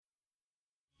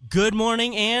Good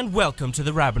morning and welcome to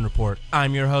the Rabin Report.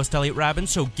 I'm your host, Elliot Rabin,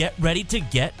 so get ready to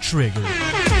get triggered.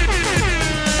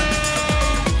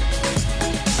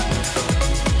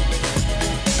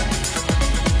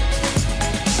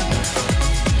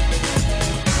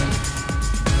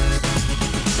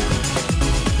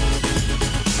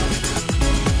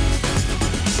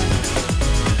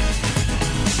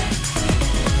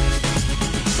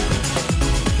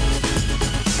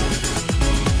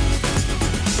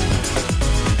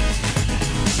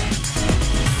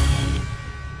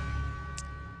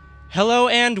 Hello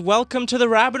and welcome to the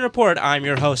Rabin Report. I'm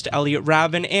your host, Elliot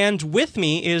Rabin, and with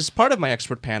me is part of my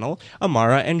expert panel,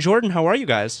 Amara and Jordan. How are you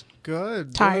guys?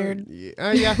 Good. Tired.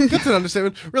 Yeah, good's an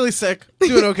understatement. Really sick.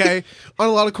 Doing okay. On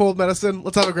a lot of cold medicine.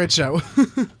 Let's have a great show.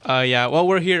 Well,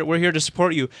 we're here to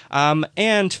support you.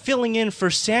 And filling in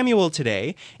for Samuel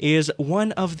today is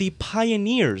one of the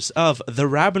pioneers of the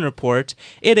Rabin Report.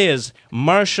 It is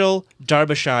Marshall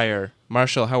Darbyshire.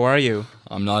 Marshall, how are you?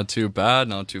 I'm not too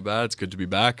bad. It's good to be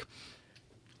back.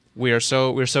 We're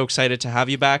so excited to have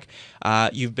you back.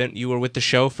 You were with the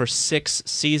show for 6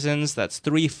 seasons. That's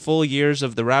 3 full years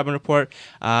of the Rabin Report.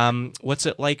 What's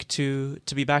it like to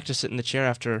be back to sit in the chair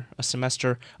after a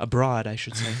semester abroad, I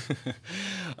should say?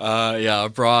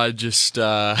 Abroad, just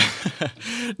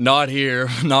not here,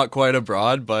 not quite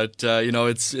abroad, but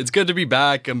it's good to be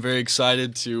back. I'm very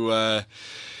excited to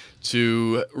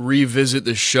revisit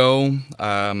the show.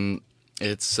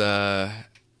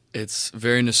 It's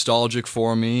very nostalgic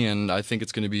for me, and I think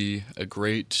it's going to be a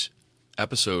great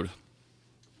episode.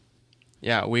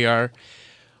 Yeah,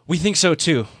 we think so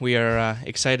too. We are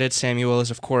excited. Samuel is,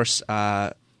 of course,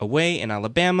 away in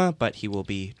Alabama, but he will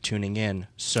be tuning in.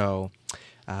 So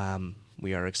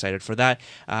we are excited for that.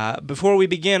 Before we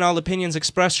begin, all opinions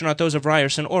expressed are not those of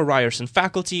Ryerson or Ryerson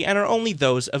faculty and are only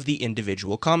those of the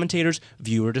individual commentators.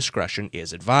 Viewer discretion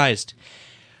is advised.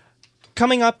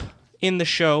 Coming up in the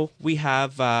show, we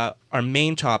have our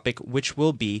main topic, which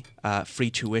will be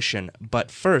free tuition. But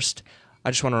first,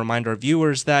 I just want to remind our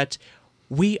viewers that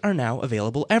we are now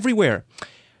available everywhere.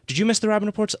 Did you miss the Rabin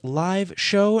Report's live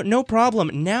show? No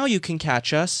problem. Now you can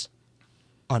catch up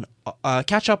on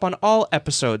all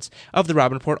episodes of the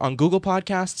Rabin Report on Google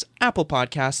Podcasts, Apple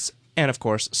Podcasts, and of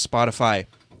course, Spotify.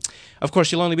 Of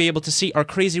course, you'll only be able to see our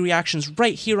crazy reactions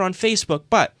right here on Facebook,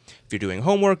 but if you're doing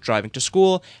homework, driving to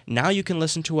school, now you can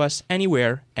listen to us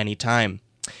anywhere, anytime.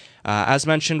 As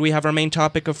mentioned, we have our main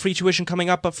topic of free tuition coming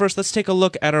up, but first let's take a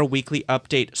look at our weekly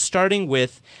update, starting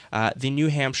with the New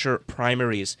Hampshire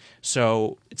primaries.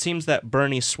 So it seems that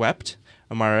Bernie swept.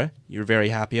 Amara, you're very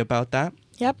happy about that?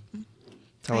 Yep.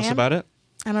 Tell us about it.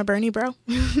 I'm a Bernie bro.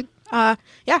 Yeah,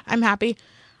 I'm happy.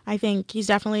 I think he's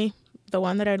definitely the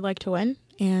one that I'd like to win,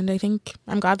 and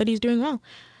I'm glad that he's doing well.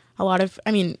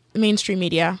 Mainstream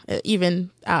media, even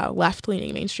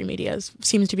left-leaning mainstream media,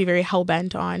 seems to be very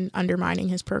hell-bent on undermining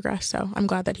his progress, so I'm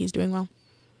glad that he's doing well.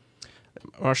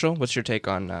 Marshall, what's your take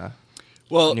on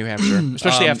New Hampshire,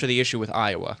 especially after the issue with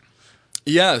Iowa?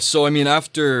 Yeah, so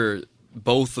after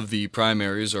both of the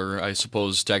primaries, or I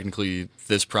suppose technically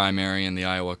this primary and the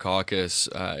Iowa caucus,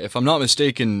 if I'm not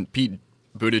mistaken, Pete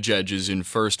Buttigieg is in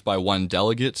first by 1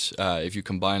 delegate, if you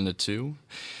combine the two.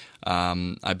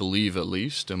 I believe, at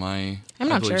least. I'm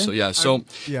not sure. So, yeah, so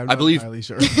I believe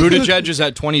sure. Buttigieg is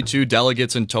at 22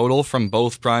 delegates in total from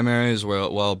both primaries,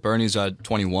 while Bernie's at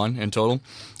 21 in total.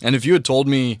 And if you had told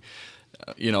me,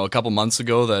 a couple months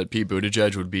ago that Pete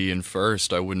Buttigieg would be in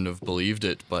first, I wouldn't have believed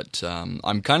it. But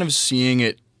I'm kind of seeing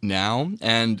it now,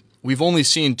 and we've only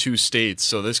seen 2 states,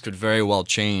 so this could very well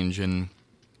change, and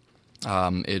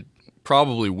it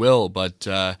probably will, but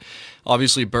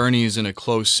obviously Bernie's in a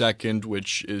close second,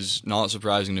 which is not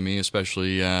surprising to me,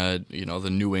 especially the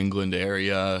New England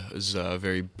area is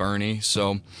very Bernie.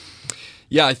 So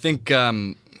yeah, I think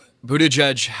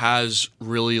Buttigieg has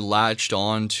really latched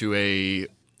on to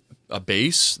a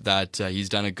base that he's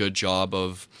done a good job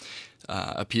of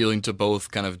appealing to both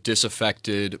kind of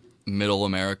disaffected middle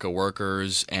America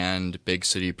workers and big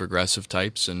city progressive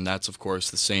types, and that's of course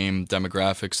the same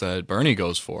demographics that Bernie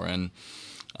goes for, and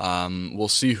we'll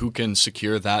see who can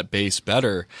secure that base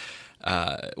better.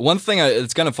 One thing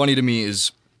that's kind of funny to me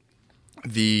is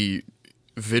the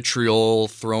vitriol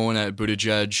thrown at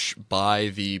Buttigieg by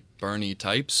the Bernie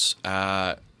types,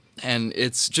 and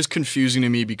it's just confusing to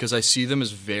me because I see them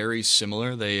as very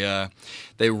similar.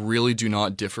 They really do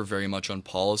not differ very much on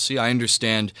policy. I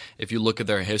understand if you look at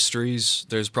their histories,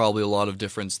 there's probably a lot of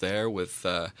difference there with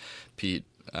Pete.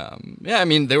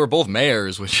 They were both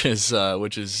mayors, which is a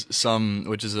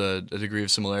degree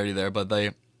of similarity there, but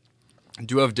they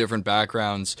do have different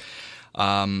backgrounds,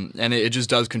 and it just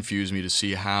does confuse me to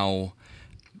see how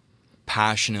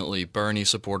passionately Bernie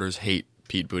supporters hate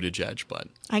Pete Buttigieg, but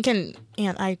I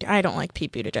don't like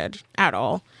Pete Buttigieg at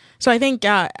all. So I think,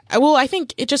 I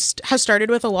think it just has started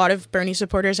with a lot of Bernie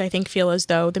supporters, I think, feel as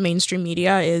though the mainstream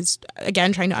media is,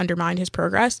 again, trying to undermine his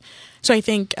progress. So I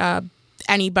think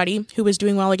anybody who was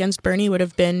doing well against Bernie would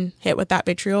have been hit with that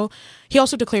vitriol. He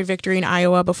also declared victory in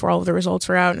Iowa before all of the results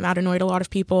were out, and that annoyed a lot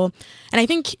of people. And I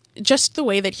think just the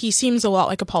way that he seems a lot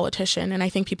like a politician, and I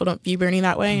think people don't view Bernie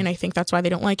that way, and I think that's why they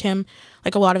don't like him.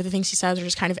 Like, a lot of the things he says are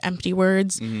just kind of empty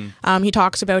words. He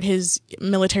talks about his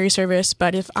military service,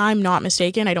 but if I'm not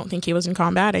mistaken, I don't think he was in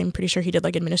combat. I'm pretty sure he did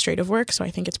like administrative work, so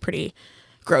I think it's pretty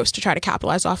gross to try to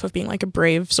capitalize off of being like a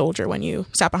brave soldier when you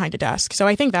sat behind a desk. So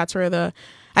I think that's where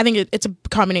I think it's a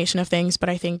combination of things, but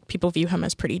I think people view him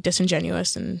as pretty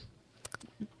disingenuous and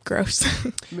gross.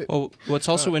 Well, what's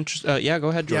also interesting... yeah, go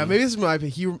ahead, Jordan. Yeah, maybe this is my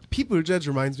opinion. Pete Buttigieg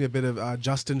reminds me a bit of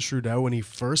Justin Trudeau when he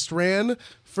first ran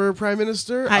for prime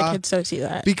minister. I could so see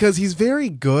that. Because he's very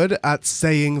good at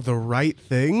saying the right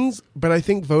things, but I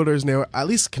think voters now, at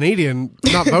least Canadian,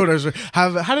 not voters,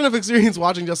 have had enough experience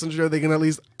watching Justin Trudeau. I can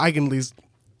at least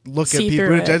look See at Pete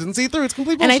through Buttigieg it. and see through it's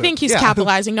complete bullshit. And I think he's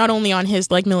capitalizing not only on his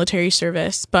like military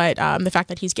service, but the fact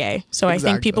that he's gay. So I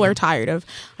think people are tired of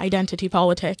identity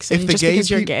politics. And just because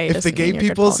you're gay, if the doesn't gay mean you're a good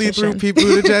people see through politician.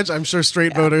 Pete Buttigieg, I'm sure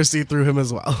straight voters see through him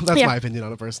as well. That's Yeah. my opinion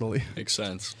on it personally. makes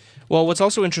sense. Well, what's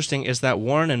also interesting is that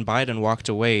Warren and Biden walked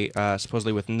away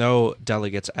supposedly with no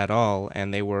delegates at all,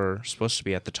 and they were supposed to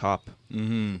be at the top.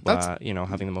 Having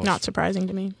the most. Not surprising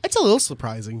to me. It's a little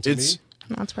surprising to me.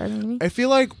 Not surprising to me. I feel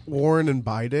like Warren and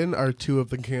Biden are two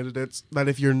of the candidates that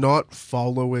if you're not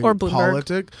following Or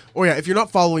Bloomberg. if you're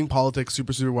not following politics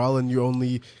super, super well and you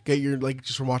only get your, like,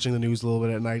 just from watching the news a little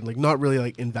bit at night, like, not really,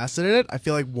 like, invested in it, I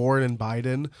feel like Warren and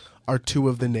Biden are two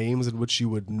of the names in which you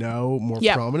would know more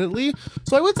Yep. prominently.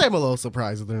 So I would say I'm a little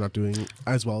surprised that they're not doing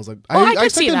as well as I I could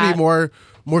expect see them to that. be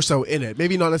more so in it.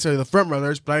 Maybe not necessarily the front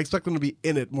runners, but I expect them to be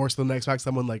in it more so than I expect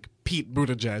someone like Pete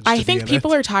Buttigieg I to think be in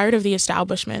people it. are tired of the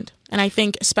establishment. And I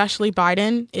think especially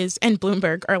Biden and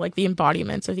Bloomberg are like the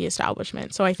embodiments of the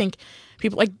establishment. So I think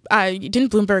people like,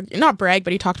 didn't Bloomberg not brag,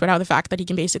 but he talked about how the fact that he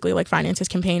can basically like finance his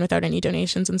campaign without any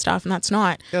donations and stuff. And that's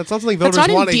not, Yeah, it's not something that's voters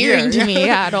not want to hear. endearing to me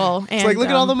at all. It's like, look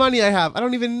at all the money I have. I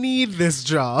don't even need this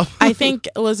job. I think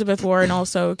Elizabeth Warren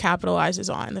also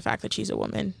capitalizes on the fact that she's a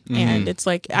woman. And it's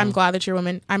like, I'm glad that you're a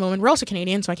woman. I'm a woman. We're also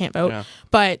Canadian, so I can't vote. Yeah.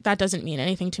 But that doesn't mean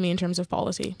anything to me in terms of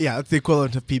policy. Yeah, it's the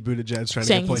equivalent of Pete Buttigieg trying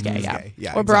Saying to he's get gay, pointed yeah. he's gay.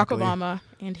 Yeah, Or exactly. Barack Obama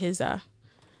and his And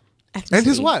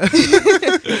his ethnicity. what?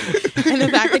 And the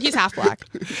fact that he's half black.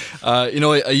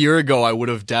 A year ago, I would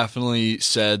have definitely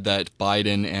said that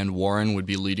Biden and Warren would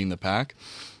be leading the pack.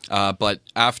 But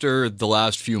after the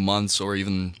last few months or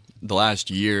even the last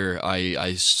year,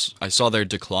 I saw their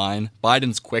decline.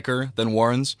 Biden's quicker than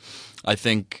Warren's. I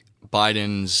think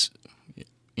Biden's,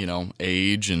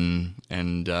 age and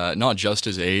not just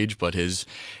his age, but his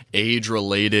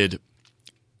age-related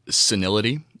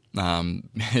senility.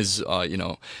 His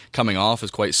coming off as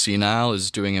quite senile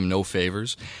is doing him no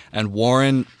favors. And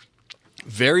Warren,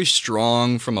 very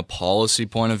strong from a policy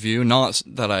point of view. Not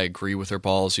that I agree with her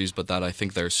policies, but that I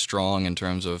think they're strong in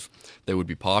terms of they would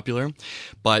be popular.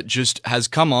 But just has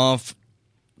come off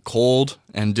cold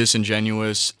and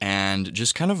disingenuous and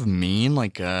just kind of mean,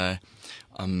 like a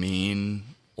mean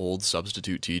old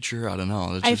substitute teacher. I don't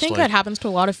know. It's I just think like, that happens to a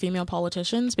lot of female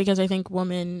politicians because I think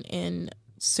women in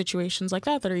situations like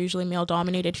that are usually male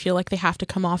dominated feel like they have to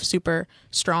come off super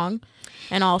strong,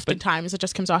 and oftentimes it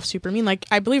just comes off super mean. Like,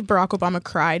 I believe Barack Obama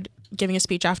cried giving a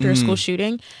speech after a school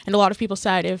shooting, and a lot of people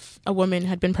said if a woman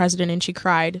had been president and she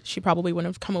cried, she probably wouldn't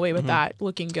have come away with that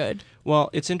looking good.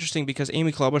 Well, it's interesting because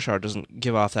Amy Klobuchar doesn't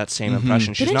give off that same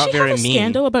impression. She's Didn't not she very have a mean.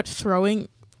 scandal about throwing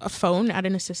a phone at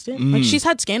an assistant? Like, she's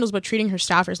had scandals about treating her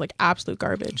staffers like absolute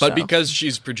garbage. But so. because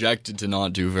she's projected to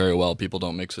not do very well, people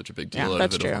don't make such a big deal Yeah, out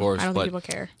that's of it, true. of course. I don't but, think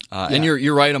people care. And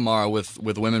you're right, Amara, with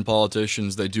women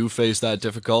politicians, they do face that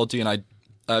difficulty, and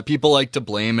people like to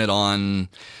blame it on,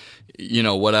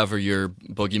 whatever your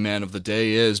boogeyman of the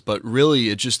day is, but really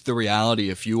it's just the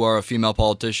reality. If you are a female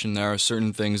politician, there are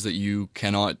certain things that you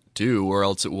cannot do, or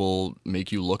else it will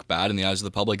make you look bad in the eyes of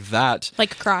the public.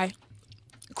 Like cry.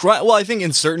 Well, I think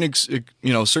in certain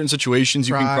certain situations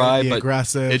you can cry, be but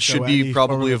aggressive, it should show be any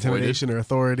probably form of avoided. intimidation or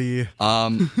authority.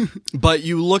 But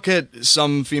you look at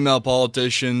some female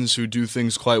politicians who do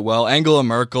things quite well. Angela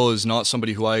Merkel is not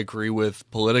somebody who I agree with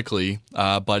politically,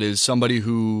 but is somebody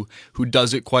who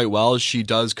does it quite well. She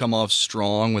does come off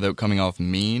strong without coming off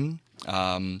mean.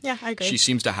 Yeah, I agree. She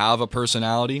seems to have a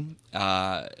personality.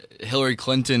 Hillary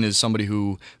Clinton is somebody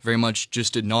who very much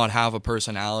just did not have a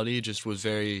personality, just was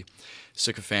very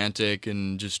sycophantic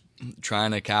and just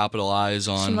trying to capitalize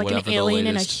on Seemed like an whatever alien the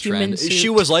in a latest human trend. suit. She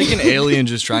was like an alien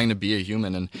just trying to be a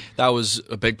human, and that was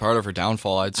a big part of her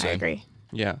downfall, I'd I say. agree.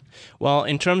 Yeah. Well,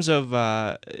 in terms of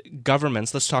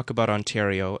governments, let's talk about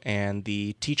Ontario and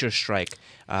the teacher strike.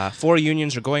 4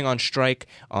 unions are going on strike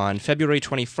on February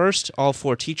 21st, all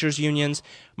 4 teachers' unions.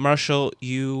 Marshall,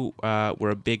 you were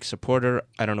a big supporter,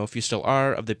 I don't know if you still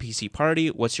are, of the PC Party.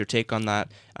 What's your take on that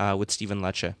with Stephen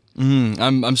Lecce?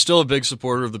 I'm still a big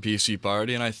supporter of the PC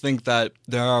Party, and I think that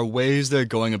there are ways they're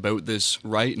going about this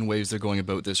right and ways they're going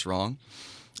about this wrong.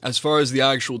 As far as the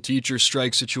actual teacher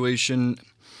strike situation,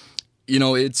 you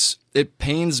know, it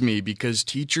pains me because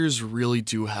teachers really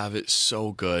do have it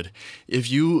so good.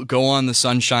 If you go on the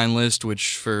Sunshine List,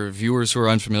 which for viewers who are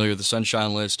unfamiliar, the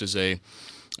Sunshine List is a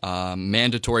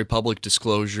mandatory public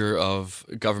disclosure of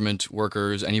government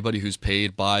workers, anybody who's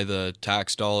paid by the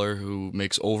tax dollar who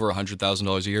makes over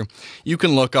 $100,000 a year. You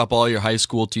can look up all your high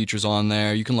school teachers on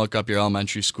there. You can look up your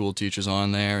elementary school teachers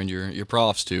on there and your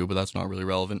profs too, but that's not really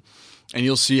relevant. And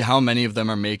you'll see how many of them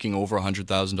are making over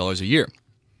 $100,000 a year.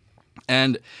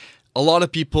 And a lot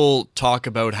of people talk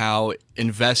about how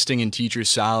investing in teachers'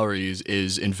 salaries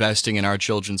is investing in our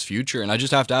children's future. And I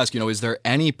just have to ask, is there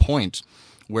any point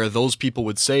where those people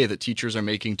would say that teachers are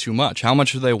making too much? How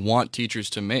much do they want teachers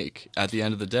to make at the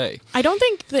end of the day? I don't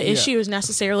think the issue is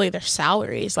necessarily their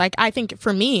salaries. Like, I think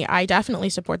for me, I definitely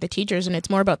support the teachers, and it's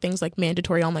more about things like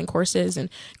mandatory online courses and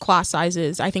class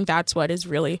sizes. I think that's what is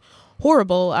really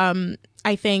horrible.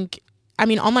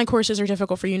 Online courses are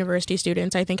difficult for university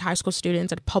students. I think high school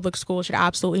students at public school should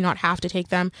absolutely not have to take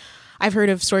them. I've heard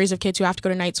of stories of kids who have to go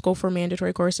to night school for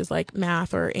mandatory courses like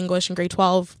math or English in grade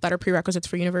 12 that are prerequisites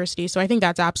for university. So I think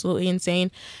that's absolutely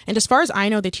insane. And as far as I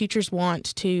know, the teachers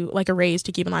want a raise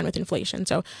to keep in line with inflation.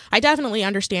 So I definitely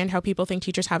understand how people think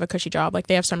teachers have a cushy job. Like,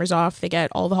 they have summers off, they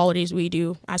get all the holidays we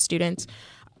do as students.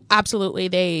 Absolutely,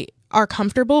 they are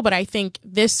comfortable, but I think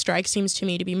this strike seems to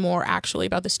me to be more actually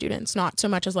about the students, not so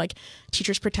much as like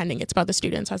teachers pretending it's about the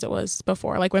students as it was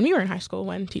before, like when we were in high school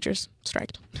when teachers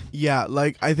striked. Yeah,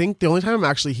 like, I think the only time I'm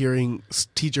actually hearing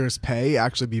teachers' pay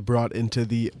actually be brought into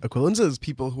the equivalence is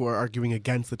people who are arguing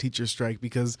against the teacher strike,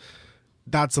 because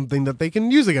that's something that they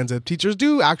can use against it. Teachers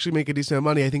do actually make a decent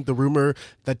amount of money. I think the rumor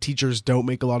that teachers don't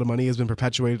make a lot of money has been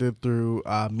perpetuated through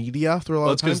media through a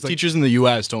lot of times. Because teachers in the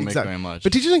U.S. don't make very much.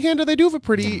 But teachers in Canada, they do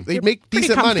have they make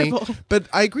decent money. But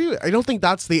I agree. I don't think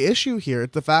that's the issue here.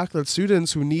 It's the fact that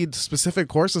students who need specific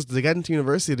courses to get into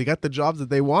university, to get the jobs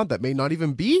that they want, that may not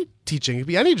even be teaching, it could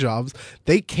be any jobs,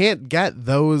 they can't get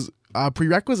those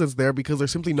prerequisites there because they're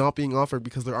simply not being offered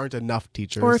because there aren't enough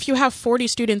teachers. Or if you have 40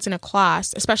 students in a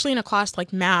class, especially in a class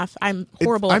like math, I'm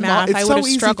horrible at math. I would have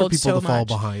struggled so much. It's so easy for people to fall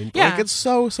behind. Yeah. Like, it's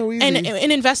so easy. And in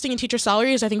investing in teacher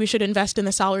salaries, I think we should invest in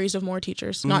the salaries of more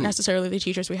teachers, not necessarily the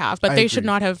teachers we have. But they should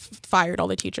not have fired all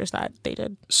the teachers that they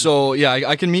did. So, yeah,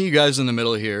 I can meet you guys in the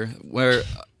middle here, where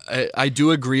I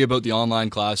do agree about the online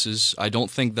classes. I don't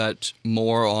think that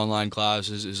more online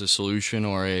classes is a solution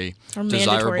or a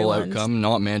desirable outcome.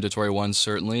 Not mandatory ones,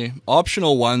 certainly.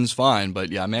 Optional ones, fine. But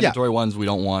yeah, mandatory ones we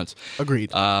don't want.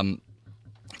 Agreed.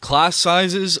 Class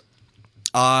sizes,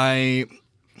 I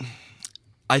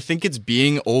think it's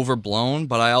being overblown,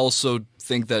 but I also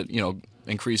think that,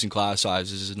 increasing class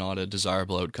sizes is not a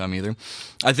desirable outcome either.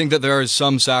 I think that there are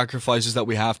some sacrifices that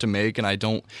we have to make, and I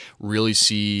don't really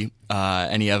see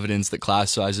any evidence that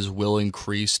class sizes will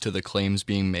increase to the claims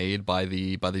being made by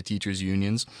the teachers'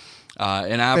 unions.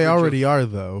 They already are,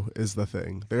 though, is the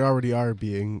thing. They already are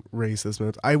being raised this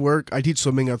minute. I teach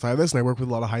swimming outside of this, and I work with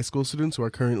a lot of high school students who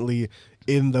are currently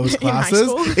in those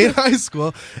classes in high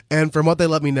school. And from what they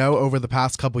let me know over the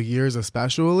past couple years,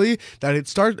 especially, that it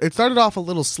started off a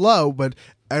little slow, but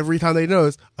every time they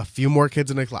notice, a few more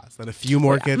kids in a class, then a few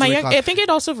more kids in a class. I think it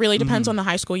also really depends on the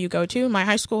high school you go to. My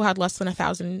high school had less than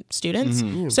 1,000 students,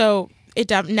 so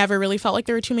it never really felt like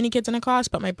there were too many kids in a class.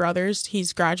 But my brother's,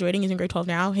 he's graduating, he's in grade 12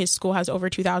 now. His school has over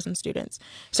 2,000 students,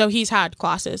 so he's had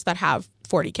classes that have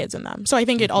 40 kids in them. So I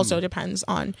think it also depends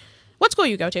on what school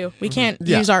you go to. We can't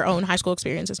use our own high school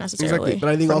experiences necessarily. Exactly. But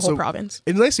I think for also the whole province.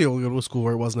 It's nice to go to a school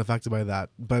where it wasn't affected by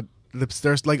that. But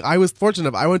there's I was fortunate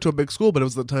enough. I went to a big school, but it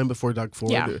was the time before Doug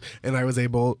Ford, and I was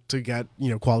able to get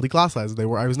quality class sizes. I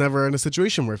was never in a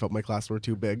situation where I felt my class were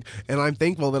too big, and I'm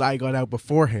thankful that I got out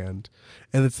beforehand.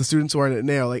 And it's the students who are in it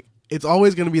now. Like, it's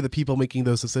always going to be the people making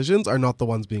those decisions are not the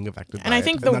ones being affected by I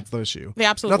think it. And that's the issue. The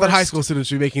absolute not that high worst- school students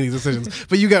should be making these decisions,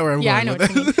 but you get where I'm Yeah, I going know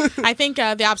with what you it. mean. I think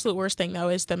the absolute worst thing, though,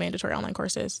 is the mandatory online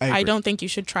courses. I agree. I don't think you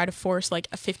should try to force like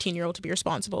a 15-year-old to be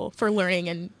responsible for learning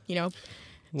and,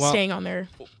 staying on their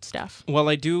stuff. Well,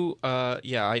 I do,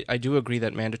 I do agree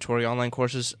that mandatory online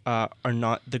courses are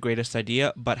not the greatest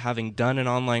idea, but having done an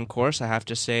online course, I have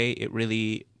to say it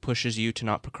really pushes you to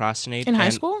not procrastinate. In high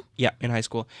school? Yeah, in high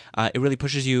school. It really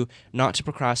pushes you not to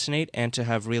procrastinate and to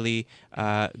have really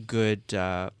good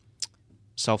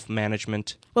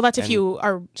self-management. Well, that's if and you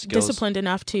are skills. disciplined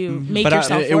enough to make But,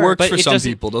 yourself It work. works But for it some doesn't-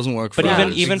 people, doesn't work for But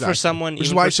others. even for Exactly. someone, Which is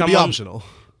even why for it should be someone, optional.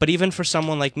 but even for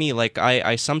someone like me, like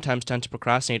I sometimes tend to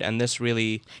procrastinate, and this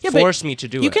really Yeah, but forced me to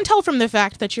do it. You can tell from the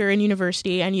fact that you're in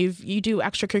university and you do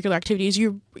extracurricular activities.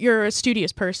 You're a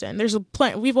studious person. There's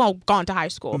we've all gone to high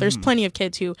school. There's plenty of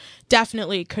kids who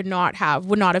definitely would not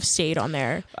have stayed on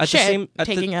their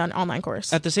taking an online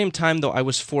course. At the same time, though, I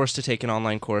was forced to take an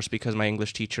online course because my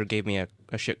English teacher gave me a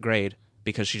shit grade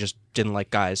because she just didn't like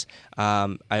guys.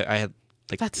 I had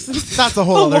like That's That's a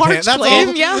whole other large tangent.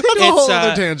 claim, yeah. That's a whole It's,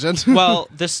 other tangent. well,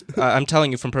 this I'm telling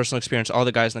you from personal experience. All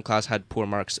the guys in the class had poor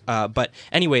marks. But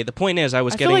anyway, the point is, I I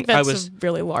feel like that's a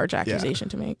really large accusation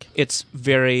to make. It's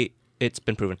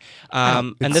been proven.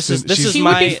 And It's- this is She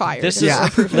would my be fired. this is Yeah.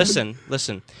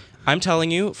 listen. I'm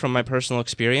telling you from my personal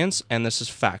experience, and this is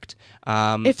fact.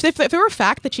 If it were a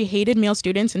fact that she hated male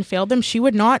students and failed them, she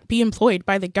would not be employed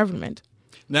by the government.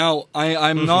 Now,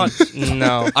 I'm not.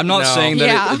 No, I'm not no. saying that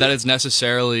Yeah. that it's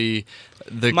necessarily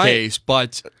the My- case,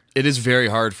 but it is very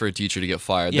hard for a teacher to get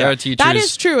fired. Yeah. There are teachers. That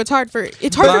is true. It's hard for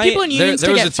people in There unions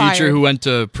to was get a teacher fired. who went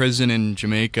to prison in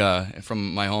Jamaica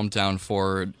from my hometown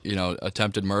for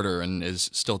attempted murder and is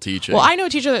still teaching. Well, I know a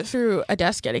teacher that threw a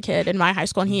desk at a kid in my high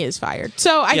school, and he is fired.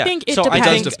 So I Yeah. think it So I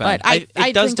depends. think- but it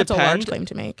I does think that's a large depend. claim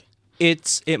to make.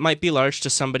 It might be large to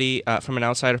somebody from an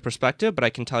outsider perspective, but I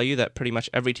can tell you that pretty much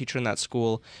every teacher in that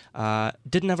school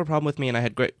didn't have a problem with me, and I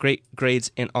had great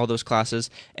grades in all those classes,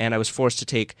 and I was forced to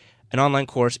take an online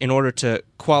course in order to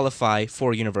qualify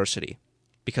for university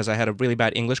because I had a really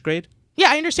bad English grade. Yeah,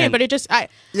 I understand, And- but it just I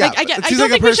Yeah, don't it seems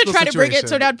think like a we should personal try to bring it so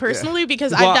situation. down personally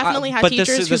because Well, I've definitely had but this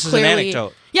teachers is- this who is an clearly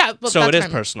anecdote. Yeah, well, So that's it is what I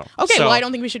mean. personal. Okay, So- well, I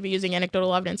don't think we should be using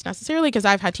anecdotal evidence necessarily because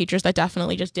I've had teachers that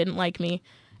definitely just didn't like me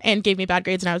and gave me bad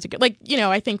grades, and I was a good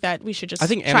I think that we should just. I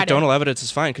think try anecdotal evidence is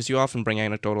fine because you often bring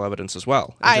anecdotal evidence as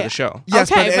well into the show.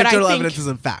 Yes, Okay, but but I anecdotal think- evidence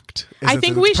isn't fact. I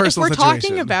think it's if personal we're talking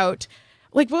situation. about.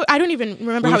 I don't even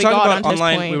remember We how were we talking got about onto this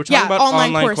online. point. We were talking about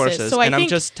online courses, So I and think I'm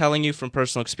just telling you from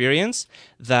personal experience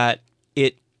that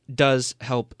it does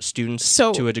help students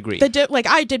to a degree.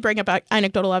 I did bring up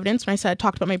anecdotal evidence when I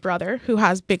talked about my brother who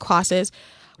has big classes.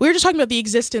 We were just talking about the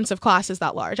existence of classes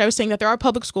that large. I was saying that there are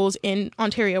public schools in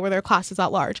Ontario where there are classes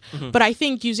that large. Mm-hmm. But I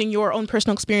think using your own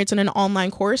personal experience in an online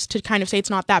course to kind of say it's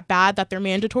not that bad, that they're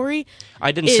mandatory.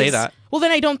 I didn't say that. Well,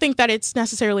 then I don't think that it's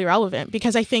necessarily relevant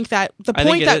because I think that the I think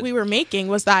point it that is. we were making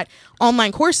was that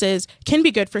online courses can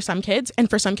be good for some kids and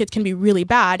for some kids can be really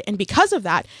bad. And because of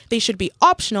that, they should be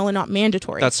optional and not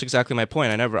mandatory. That's exactly my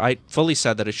point. I fully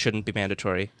said that it shouldn't be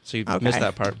mandatory. So you Okay. missed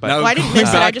that part. But Now, Well, I didn't going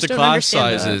miss it. I back just to don't class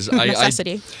understand the sizes,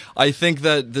 necessity. I think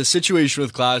that the situation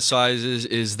with class sizes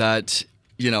is that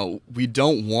we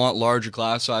don't want larger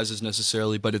class sizes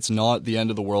necessarily, but it's not the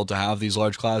end of the world to have these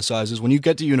large class sizes. When you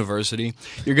get to university,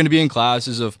 you're going to be in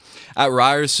classes at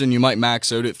Ryerson, you might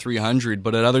max out at 300,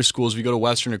 but at other schools, if you go to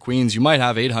Western or Queens, you might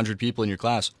have 800 people in your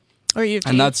class. Or U of T.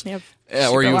 And that's They have or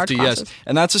super U of large T, yes. classes.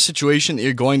 And that's a situation that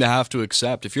you're going to have to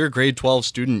accept. If you're a grade 12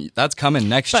 student, that's coming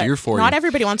next But year for you. not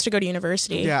everybody wants to go to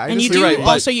university. Yeah, I and you just- do You're right, but-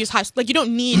 also use high school. You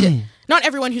don't need. Not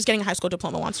everyone who's getting a high school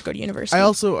diploma wants to go to university. I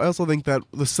also think that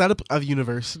the setup of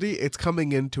university, it's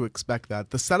coming in to expect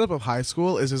that. The setup of high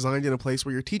school is designed in a place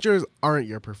where your teachers aren't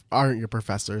your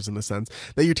professors in the sense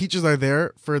that your teachers are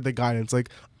there for the guidance. Like,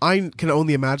 I can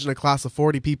only imagine a class of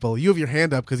 40 people. You have your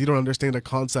hand up because you don't understand a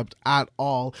concept at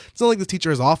all. It's not like the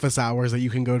teacher's office hours that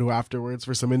you can go to afterwards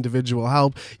for some individual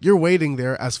help. You're waiting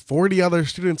there as 40 other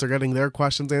students are getting their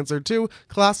questions answered too.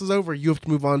 Class is over. You have to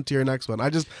move on to your next one.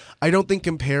 I don't think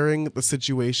comparing the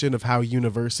situation of how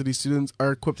university students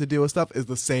are equipped to deal with stuff is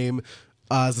the same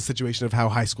as the situation of how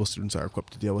high school students are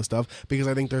equipped to deal with stuff, because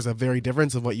I think there's a very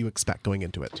difference of what you expect going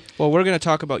into it. Well, we're going to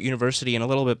talk about university in a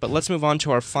little bit, but let's move on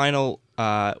to our final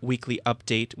weekly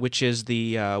update, which is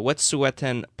the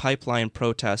Wet'suwet'en pipeline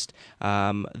protest.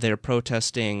 They're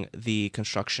protesting the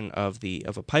construction of a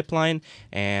pipeline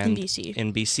and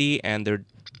In BC, and they're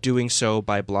doing so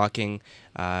by blocking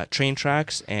train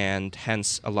tracks and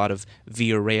hence a lot of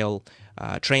via rail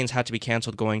trains had to be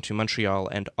canceled going to Montreal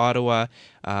and Ottawa.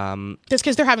 That's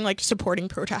because they're having supporting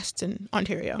protests in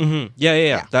Ontario. Mm-hmm.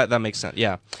 Yeah. That makes sense.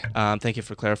 Yeah. Thank you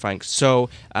for clarifying. So,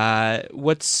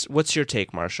 what's your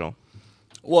take, Marshall?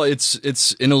 Well,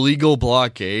 it's an illegal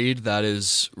blockade that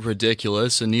is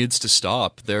ridiculous and needs to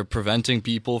stop. They're preventing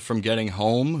people from getting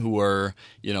home who are,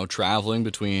 traveling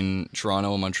between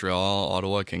Toronto, Montreal,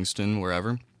 Ottawa, Kingston,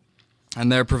 wherever.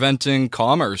 And they're preventing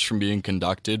commerce from being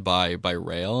conducted by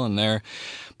rail, and they're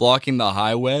blocking the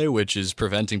highway, which is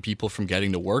preventing people from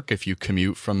getting to work if you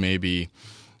commute from maybe,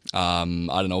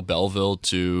 Belleville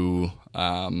to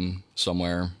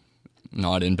somewhere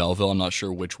not in Belleville. I'm not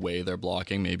sure which way they're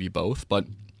blocking, maybe both, but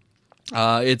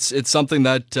it's something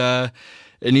that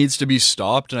it needs to be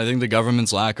stopped, and I think the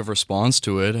government's lack of response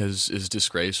to it is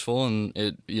disgraceful. And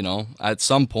it, at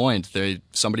some point,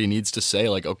 somebody needs to say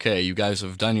okay, you guys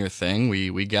have done your thing,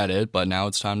 we get it, but now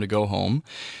it's time to go home.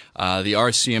 The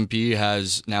RCMP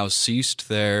has now ceased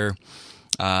their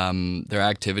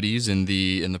activities in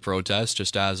the protest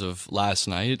just as of last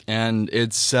night, and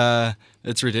it's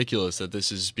ridiculous that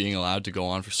this is being allowed to go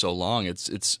on for so long.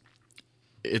 It's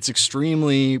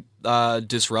extremely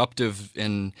disruptive,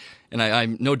 and I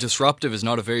know disruptive is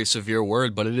not a very severe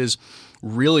word, but it is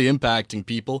really impacting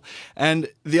people. And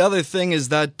the other thing is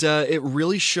that it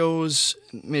really shows,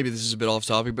 maybe this is a bit off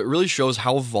topic, but it really shows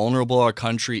how vulnerable our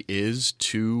country is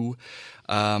to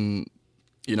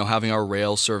having our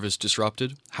rail service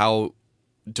disrupted, how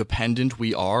dependent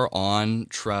we are on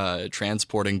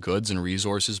transporting goods and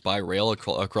resources by rail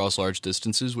across large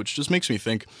distances, which just makes me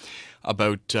think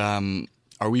about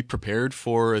are we prepared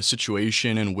for a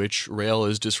situation in which rail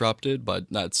is disrupted? But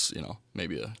that's,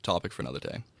 maybe a topic for another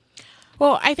day.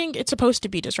 Well, I think it's supposed to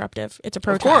be disruptive. It's a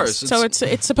protest. Of course. So it's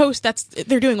supposed,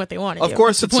 they're doing what they want to do. Of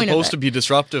course it's supposed to be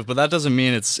disruptive, but that doesn't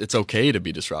mean it's okay to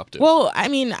be disruptive. Well, I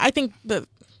mean, I think the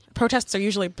protests are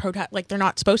usually they're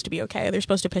not supposed to be okay. They're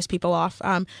supposed to piss people off.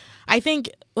 I think,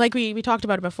 like we talked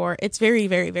about it before, it's very,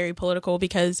 very, very political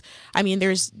because,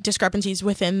 there's discrepancies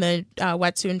within the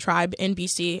Wet'suwet'en tribe in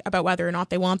BC about whether or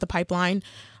not they want the pipeline.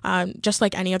 Just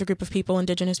like any other group of people,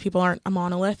 Indigenous people aren't a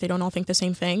monolith. They don't all think the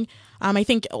same thing. I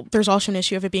think there's also an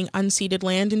issue of it being unceded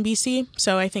land in BC.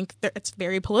 So I think it's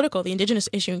very political. The Indigenous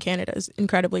issue in Canada is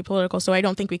incredibly political. So I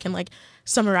don't think we can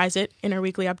summarize it in our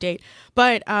weekly update.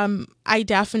 But I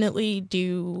definitely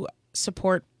do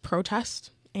support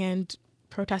protest and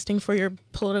protesting for your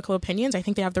political opinions. I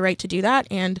think they have the right to do that.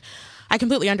 And I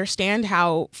completely understand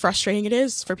how frustrating it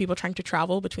is for people trying to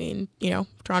travel between,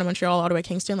 Toronto, Montreal, Ottawa,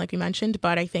 Kingston, like we mentioned.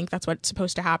 But I think that's what's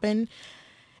supposed to happen.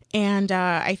 And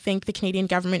I think the Canadian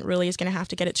government really is going to have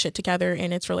to get its shit together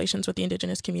in its relations with the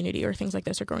Indigenous community, or things like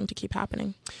this are going to keep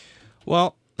happening.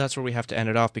 Well, that's where we have to end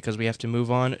it off because we have to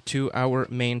move on to our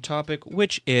main topic,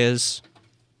 which is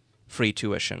free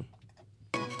tuition.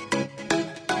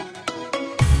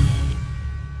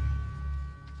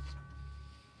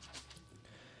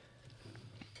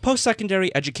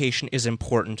 Post-secondary education is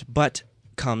important, but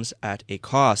comes at a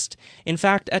cost. In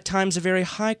fact, at times a very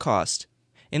high cost.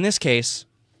 In this case,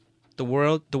 the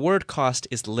word cost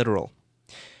is literal.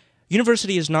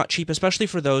 University is not cheap, especially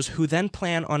for those who then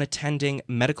plan on attending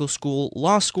medical school,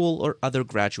 law school, or other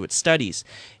graduate studies.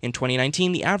 In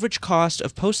 2019, the average cost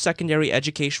of post-secondary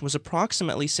education was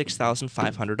approximately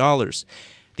 $6,500.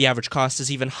 The average cost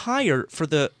is even higher for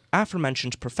the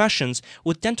aforementioned professions,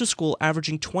 with dental school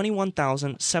averaging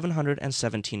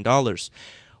 $21,717.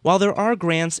 While there are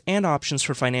grants and options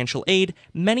for financial aid,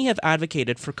 many have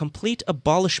advocated for complete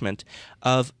abolishment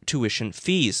of tuition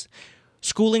fees.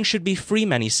 Schooling should be free,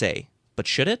 many say. But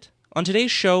should it? On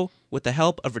today's show, with the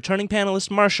help of returning panelist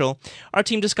Marshall, our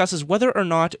team discusses whether or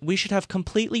not we should have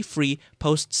completely free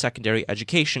post-secondary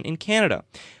education in Canada.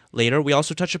 Later, we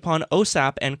also touch upon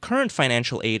OSAP and current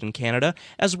financial aid in Canada,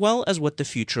 as well as what the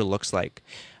future looks like.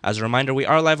 As a reminder, we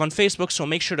are live on Facebook, so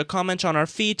make sure to comment on our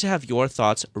feed to have your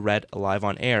thoughts read live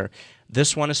on air.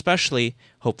 This one especially,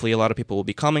 hopefully a lot of people will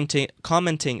be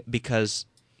commenting because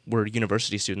we're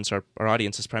university students. Our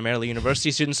audience is primarily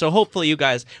university students, so hopefully you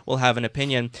guys will have an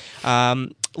opinion.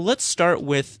 Let's start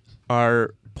with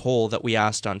our poll that we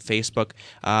asked on Facebook.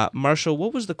 Marshall,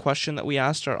 what was the question that we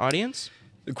asked our audience?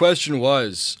 The question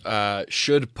was,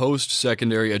 should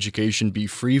post-secondary education be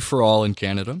free for all in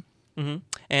Canada? Mm-hmm.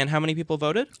 And how many people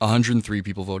voted? 103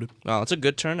 people voted. Well, it's a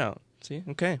good turnout. See,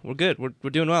 okay, we're good. We're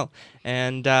doing well.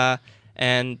 And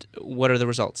what are the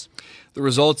results? The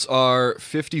results are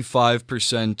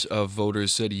 55% of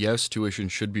voters said yes, tuition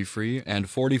should be free, and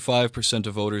 45%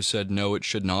 of voters said no, it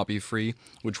should not be free,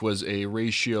 which was a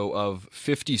ratio of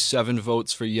 57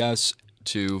 votes for yes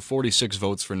to 46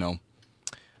 votes for no.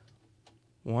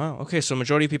 Wow. Okay, so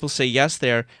majority of people say yes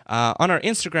there. On our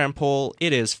Instagram poll,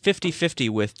 it is 50-50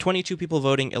 with 22 people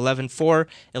voting, 11 for,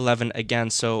 11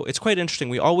 against. So it's quite interesting.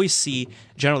 We always see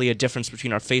generally a difference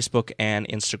between our Facebook and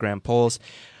Instagram polls.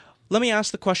 Let me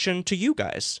ask the question to you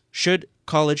guys. Should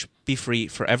college be free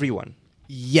for everyone?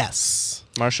 Yes.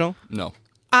 Marshall? No.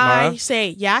 I Mara? say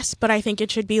yes, but I think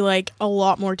it should be like a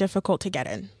lot more difficult to get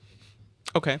in.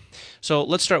 Okay. So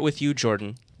let's start with you,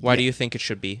 Jordan. Why do you think it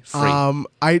should be free?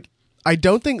 I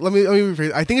don't think. Let me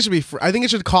rephrase. I think it should be. I think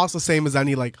it should cost the same as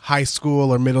any like high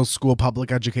school or middle school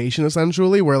public education,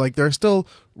 essentially, where like there are still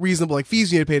reasonable like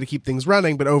fees you need to pay to keep things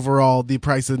running, but overall the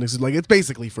price is like it's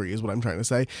basically free, is what I'm trying to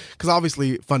say. Because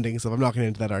obviously funding and stuff. I'm not going to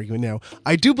into that argument now.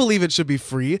 I do believe it should be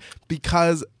free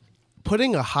because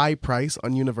putting a high price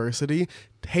on university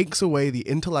takes away the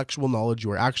intellectual knowledge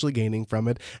you are actually gaining from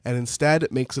it, and instead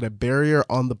makes it a barrier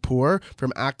on the poor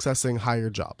from accessing higher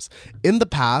jobs. In the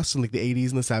past, in like the 80s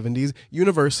and the 70s,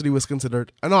 university was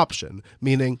considered an option,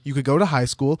 meaning you could go to high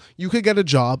school, you could get a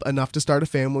job enough to start a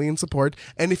family and support,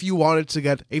 and if you wanted to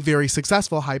get a very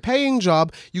successful, high-paying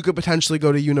job, you could potentially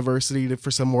go to university for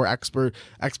some more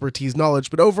expertise knowledge.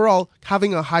 But overall,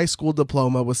 having a high school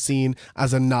diploma was seen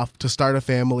as enough to start a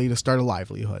family, to start a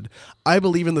livelihood. I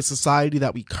believe in the society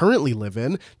that we currently live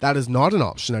in, that is not an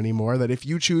option anymore, that if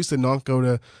you choose to not go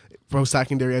to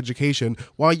post-secondary education,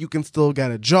 while you can still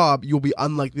get a job, you'll be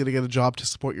unlikely to get a job to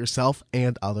support yourself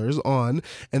and others on.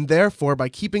 And therefore, by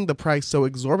keeping the price so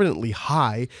exorbitantly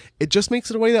high, it just makes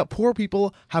it a way that poor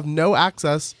people have no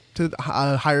access to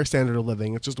a higher standard of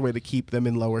living. It's just a way to keep them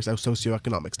in lower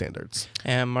socioeconomic standards.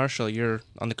 And Marshall, you're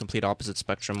on the complete opposite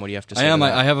spectrum. What do you have to say? I am. to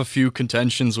that? I have a few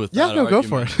contentions with that. Yeah, no, go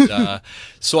for it.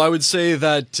 So I would say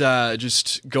that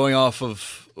just going off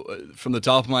of from the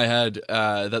top of my head,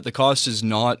 that the cost is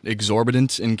not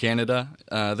exorbitant in Canada.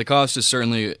 The cost is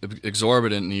certainly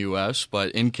exorbitant in the U.S.,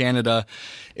 but in Canada,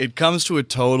 it comes to a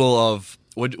total of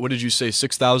what did you say,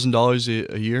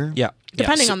 $6,000 a year? Yeah.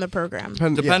 Depending on the program.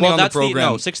 Depending Well, on that's the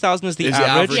program. 6,000 is the is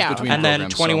average, Yeah, between and then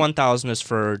programs, 21,000 is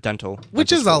for dental.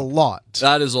 Which is a lot.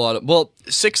 That is a lot. Well,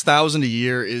 $6,000 a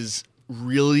year is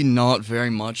really not very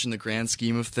much in the grand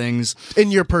scheme of things.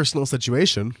 In your personal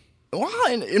situation. Well,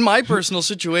 in my personal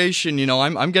situation, you know,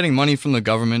 I'm getting money from the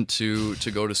government to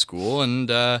go to school, and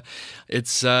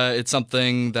it's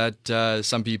something that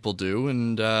some people do,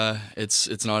 and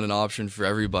it's not an option for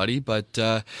everybody, but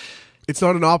It's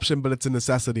not an option, but it's a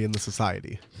necessity in the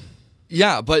society.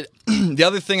 yeah. But the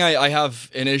other thing I have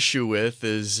an issue with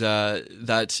is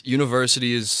that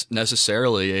university is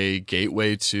necessarily a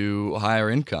gateway to higher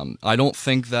income. I don't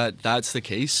think that that's the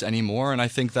case anymore, and I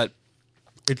think that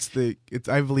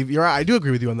I believe you're right. I do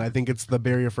agree with you on that. I think it's the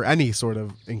barrier for any sort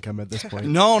of income at this point.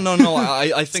 No.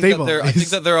 I think Stabilize.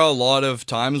 that there are a lot of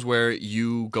times where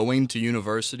you going to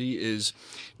university is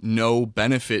no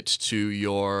benefit to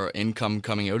your income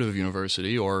coming out of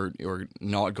university or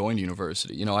not going to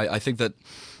university. You know, I think that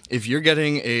if you're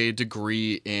getting a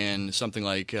degree in something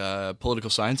like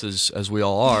political sciences, as we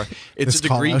all are, it's a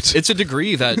degree. It's a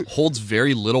degree that holds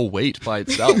very little weight by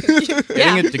itself.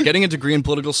 Getting a degree in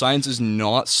political science is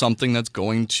not something that's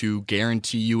going to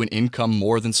guarantee you an income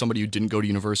more than somebody who didn't go to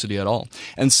university at all.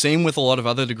 And same with a lot of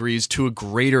other degrees to a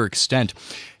greater extent.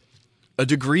 A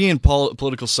degree in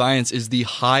political science is the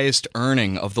highest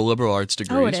earning of the liberal arts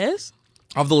degrees. Oh, it is?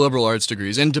 Of the liberal arts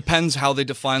degrees. And depends how they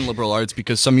define liberal arts,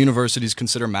 because some universities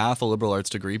consider math a liberal arts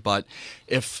degree, but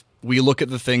if we look at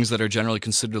the things that are generally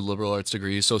considered liberal arts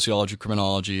degrees, sociology,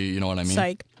 criminology, you know what I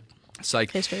mean?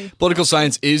 Psych. History. Political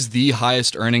science is the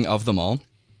highest earning of them all.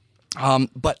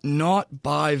 But not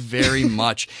by very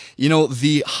much. You know,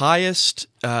 the highest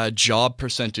job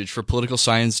percentage for political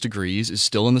science degrees is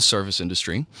still in the service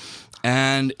industry.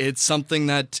 And it's something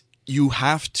that you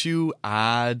have to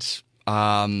add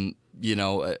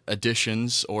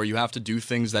additions, or you have to do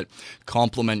things that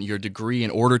complement your degree in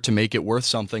order to make it worth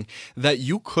something that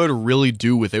you could really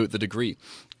do without the degree.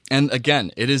 And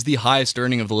again, it is the highest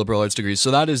earning of the liberal arts degrees.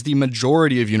 So that is the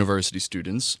majority of university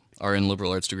students are in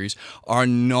liberal arts degrees are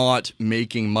not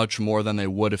making much more than they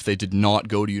would if they did not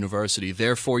go to university.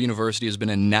 Therefore, university has been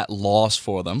a net loss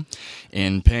for them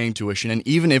in paying tuition. And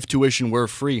even if tuition were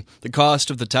free, the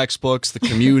cost of the textbooks, the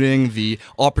commuting, the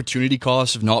opportunity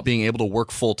cost of not being able to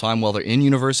work full time while they're in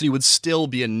university would still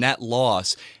be a net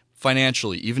loss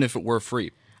financially, even if it were free.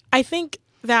 I think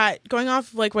that going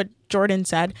off like what Jordan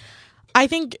said, I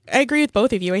agree with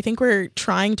both of you. I think we're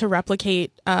trying to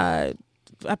replicate a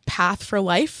path for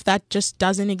life that just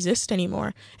doesn't exist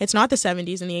anymore. It's not the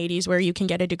 70s and the 80s where you can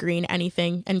get a degree in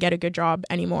anything and get a good job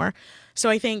anymore. So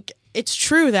I think it's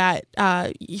true that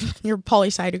your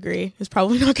poli-sci degree is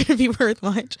probably not going to be worth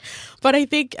much. But I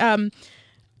think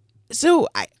So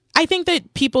I think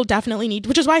that people definitely need,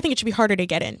 which is why I think it should be harder to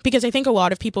get in, because I think a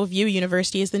lot of people view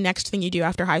university as the next thing you do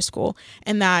after high school,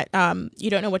 and that you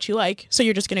don't know what you like, so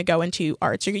you're just going to go into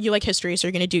arts. Or you like history, so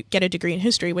you're going to get a degree in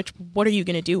history, which what are you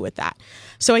going to do with that?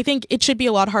 So I think it should be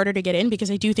a lot harder to get in,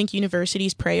 because I do think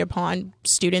universities prey upon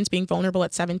students being vulnerable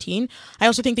at 17. I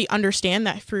also think they understand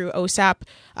that through OSAP,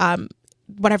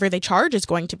 whatever they charge is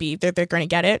going to be, they're going to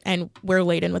get it, and we're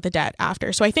laden with the debt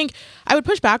after. So I think I would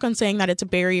push back on saying that it's a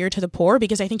barrier to the poor,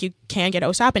 because I think you can get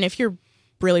OSAP, and if you're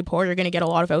really poor, you're going to get a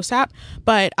lot of OSAP,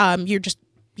 but you're just,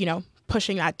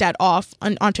 pushing that debt off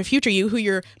onto future you, who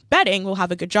you're betting will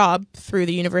have a good job through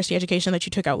the university education that you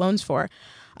took out loans for.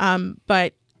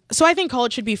 But so I think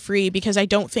college should be free, because I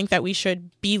don't think that we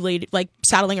should be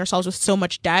saddling ourselves with so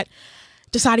much debt,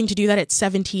 deciding to do that at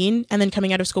 17 and then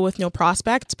coming out of school with no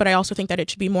prospects. But I also think that it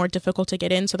should be more difficult to get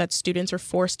in, so that students are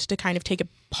forced to kind of take a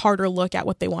harder look at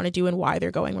what they want to do and why they're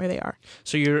going where they are.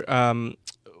 So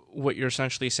what you're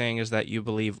essentially saying is that you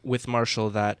believe with Marshall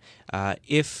that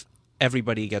if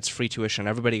everybody gets free tuition,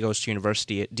 everybody goes to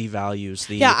university, it devalues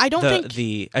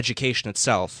the education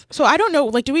itself. So I don't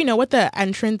know, do we know what the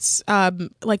entrance,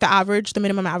 the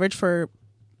minimum average for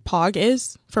POG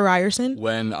is for Ryerson?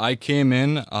 When I came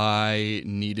in, I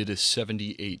needed a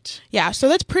 78. Yeah, so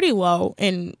that's pretty low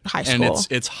in high school. And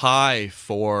it's high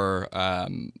for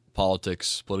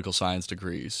politics, political science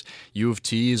degrees. U of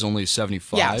T is only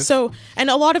 75. Yeah, so,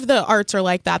 and a lot of the arts are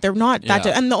like that. They're not that,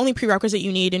 and the only prerequisite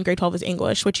you need in grade 12 is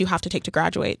English, which you have to take to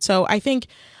graduate. So I think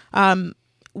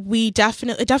it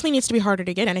definitely needs to be harder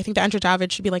to get in. I think the entrance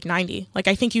average should be 90.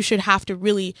 I think you should have to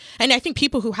really, and I think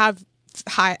people who have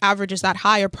high averages that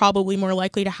high are probably more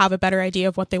likely to have a better idea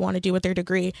of what they want to do with their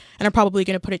degree and are probably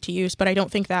going to put it to use. But I don't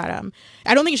think that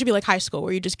it should be like high school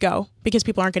where you just go because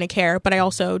people aren't going to care. But I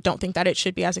also don't think that it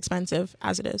should be as expensive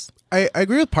as it is. I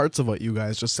agree with parts of what you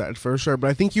guys just said for sure, but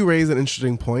I think you raise an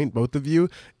interesting point, both of you,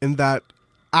 in that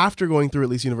after going through at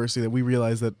least university, that we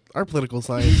realize that our political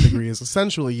science degree is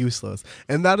essentially useless,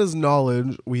 and that is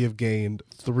knowledge we have gained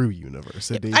through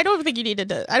university. I don't think you needed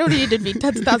to. I don't need to be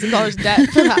 $10,000 debt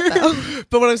for that, though.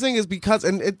 But what I'm saying is because,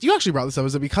 you actually brought this up,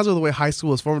 is that because of the way high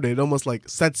school is formed, it almost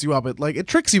sets you up. It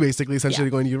tricks you basically, essentially,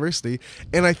 to going to university.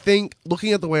 And I think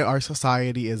looking at the way our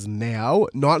society is now,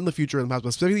 not in the future and the past,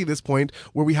 but specifically at this point,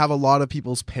 where we have a lot of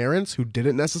people's parents who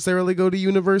didn't necessarily go to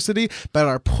university, but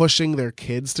are pushing their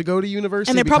kids to go to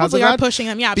university. And they probably are pushing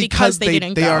them, because they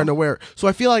didn't go. They aren't aware. So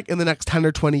I feel like in the next 10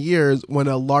 or 20 years, when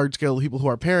a large scale of people who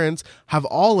are parents have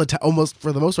almost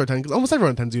for the most part, because almost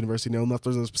everyone attends university now, unless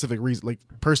there's a specific reason,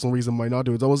 personal reason why not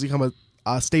do it. It's almost become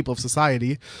a staple of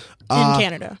society.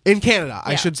 In Canada.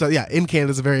 I should say, in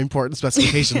Canada is a very important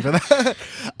specification for that.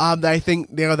 I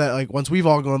think now that once we've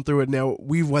all gone through it, now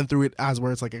we went through it as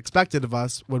where it's expected of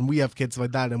us when we have kids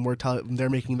like that, and they're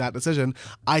making that decision.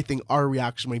 I think our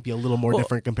reaction might be a little more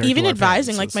different compared to even our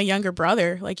advising parents. My younger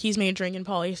brother, he's majoring in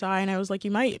poli-sci, and I was like,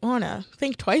 you might want to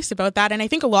think twice about that. And I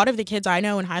think a lot of the kids I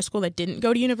know in high school that didn't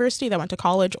go to university, that went to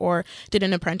college or did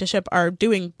an apprenticeship, are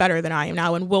doing better than I am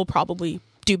now, and will probably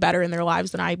do better in their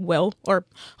lives than I will, or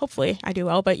hopefully I do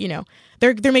well, but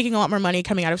they're making a lot more money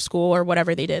coming out of school or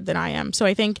whatever they did than I am. So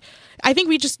I think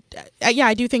we just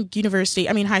I do think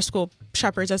high school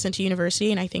shepherds us into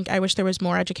university, and I wish there was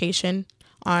more education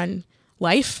on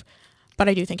life, but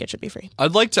I do think it should be free.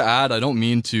 I'd like to add, I don't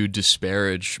mean to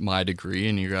disparage my degree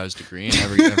and your guys' degree and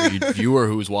every viewer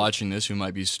who's watching this who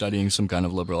might be studying some kind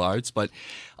of liberal arts, but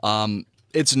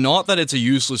it's not that it's a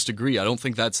useless degree. I don't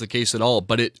think that's the case at all,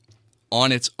 but it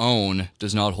on its own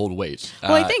does not hold weight.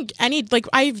 Well, I think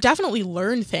I've definitely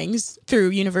learned things through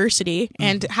university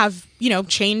and have,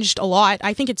 changed a lot.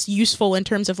 I think it's useful in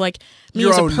terms of me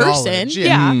your as a own person.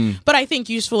 Knowledge, But I think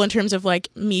useful in terms of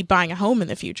me buying a home in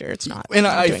the future. It's not. And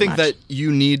I think much. that you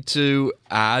need to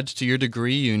add to your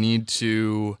degree. You need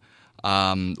to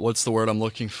what's the word I'm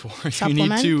looking for?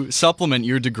 Supplement? You need to supplement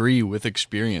your degree with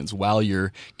experience while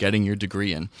you're getting your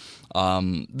degree in.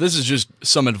 This is just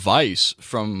some advice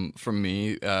from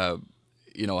me,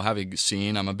 having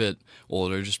seen, I'm a bit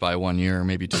older just by 1 year,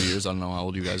 maybe 2 years. I don't know how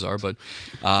old you guys are, but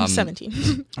I'm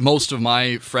 17. Most of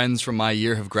my friends from my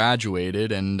year have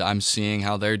graduated, and I'm seeing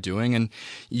how they're doing. And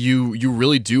you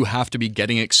really do have to be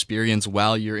getting experience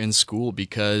while you're in school,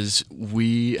 because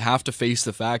we have to face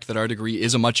the fact that our degree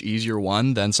is a much easier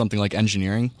one than something like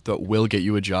engineering that will get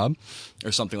you a job,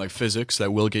 or something like physics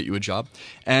that will get you a job.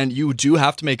 And you do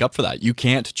have to make up for that. You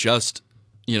can't just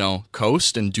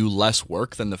coast and do less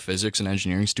work than the physics and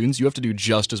engineering students. You have to do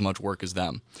just as much work as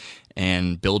them,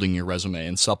 and building your resume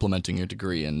and supplementing your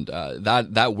degree. And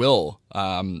that will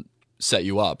set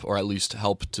you up, or at least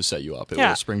help to set you up. It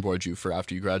will springboard you for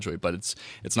after you graduate, but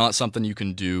it's not something you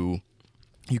can do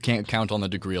you can't count on the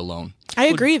degree alone. I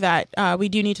agree that we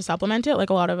do need to supplement it. Like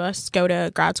a lot of us go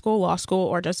to grad school, law school,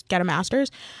 or just get a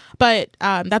master's. But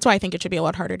that's why I think it should be a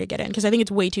lot harder to get in, because I think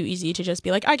it's way too easy to just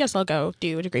be like, I guess I'll go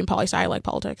do a degree in poli-sci. I like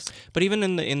politics. But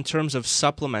even in terms of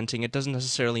supplementing, it doesn't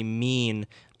necessarily mean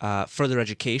further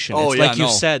education. Oh, it's yeah, like you no.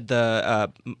 said,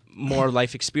 the more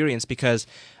life experience, because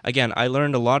again, I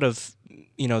learned a lot of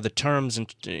the terms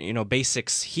and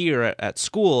basics here at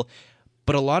school.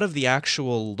 But a lot of the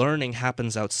actual learning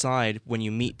happens outside when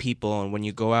you meet people and when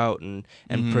you go out and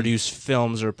produce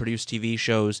films or produce TV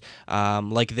shows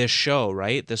like this show,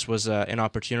 right? This was an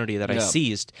opportunity that I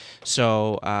seized.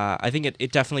 So I think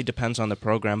it definitely depends on the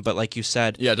program. But like you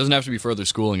said... Yeah, it doesn't have to be further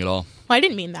schooling at all. Well, I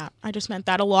didn't mean that. I just meant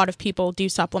that a lot of people do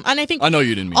supplement. And I think... I know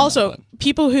you didn't mean also, that. Also,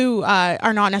 people who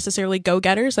are not necessarily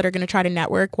go-getters that are going to try to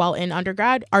network while in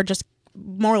undergrad are just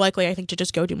more likely, I think, to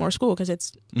just go do more school because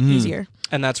it's easier.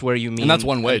 And that's where you mean... And that's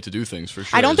one way to do things, for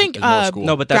sure. I don't think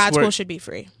no, but that's grad where, school should be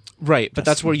free. Right, but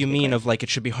that's where you mean of like it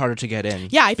should be harder to get in.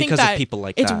 Yeah, I think because that of people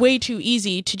like it's that. way too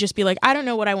easy to just be like, I don't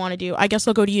know what I want to do. I guess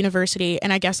I'll go to university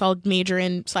and I guess I'll major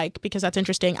in psych because that's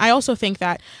interesting. I also think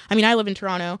that, I mean, I live in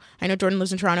Toronto. I know Jordan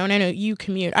lives in Toronto and I know you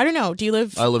commute. I don't know. Do you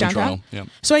live I live downtown? in Toronto, yeah.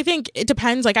 So I think it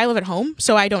depends. Like I live at home,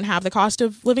 so I don't have the cost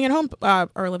of living at home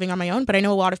or living on my own. But I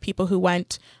know a lot of people who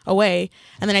went away.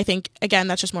 And then I think, again,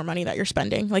 that's just more money that you're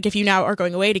spending. Like if you now are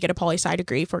going away to get a poli-sci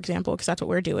degree, for example, because that's what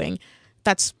we're doing,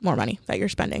 that's more money that you're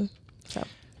spending. So.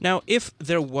 Now, if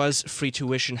there was free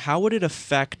tuition, how would it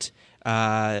affect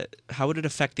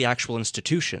the actual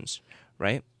institutions,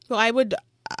 right? Well,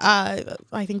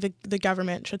 I think the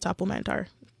government should supplement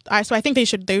so I think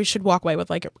they should walk away with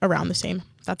like around the same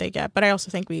that they get. But I also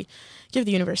think we give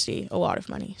the university a lot of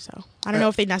money. So I don't know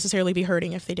if they'd necessarily be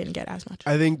hurting if they didn't get as much.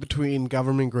 I think between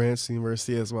government grants to the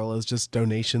university as well as just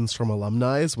donations from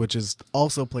alumni, which is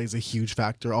also plays a huge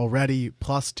factor already,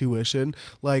 plus tuition.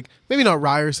 Like maybe not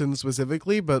Ryerson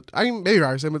specifically, but I mean maybe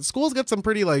Ryerson, but schools get some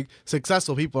pretty like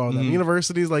successful people on them.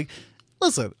 Universities like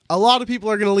listen, a lot of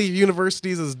people are going to leave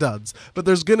universities as duds, but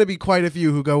there's going to be quite a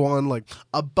few who go on like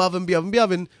above and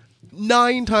beyond.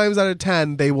 9 times out of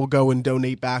 10, they will go and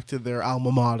donate back to their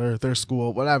alma mater, their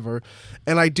school, whatever.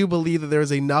 And I do believe that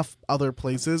there's enough other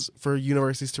places for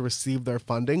universities to receive their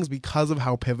fundings because of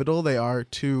how pivotal they are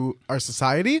to our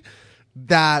society,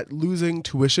 that losing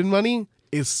tuition money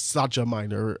is such a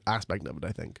minor aspect of it,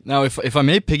 I think. Now, if I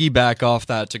may piggyback off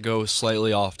that to go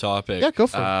slightly off topic. Yeah, go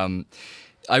for it.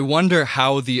 I wonder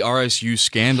how the RSU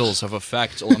scandals have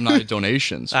affected alumni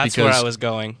donations. That's because where I was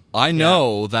going. I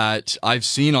know that I've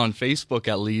seen on Facebook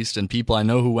at least, and people I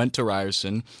know who went to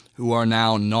Ryerson who are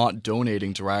now not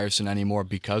donating to Ryerson anymore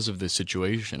because of this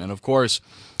situation. And of course,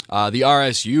 the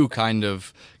RSU kind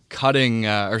of cutting,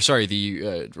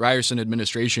 the Ryerson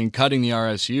administration cutting the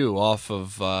RSU off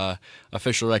of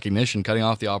official recognition, cutting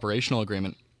off the operational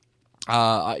agreement.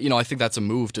 I think that's a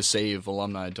move to save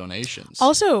alumni donations.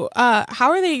 Also,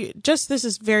 how are they, this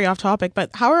is very off topic,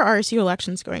 but how are RSU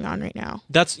elections going on right now?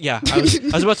 I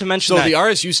was about to mention so that. the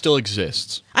RSU still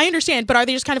exists. I understand, but are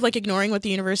they just kind of like ignoring what the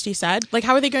university said? Like,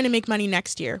 how are they going to make money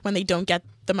next year when they don't get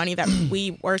the money that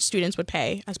we or students would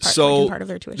pay as part of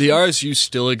their tuition? The RSU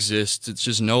still exists. It's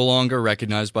just no longer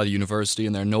recognized by the university,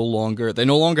 and they no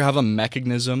longer have a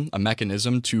mechanism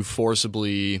to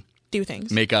forcibly do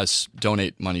things, make us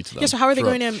donate money to them. Yeah, so how are they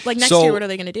going to, like next year, what are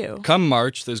they going to do? Come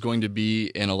March, there's going to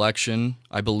be an election,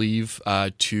 I believe,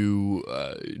 directed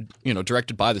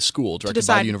by the school, directed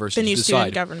by the university, the new to student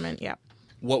decide government,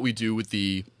 what we do with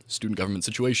the student government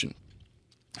situation.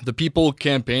 The people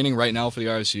campaigning right now for the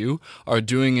RSU are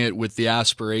doing it with the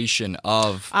aspiration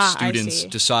of students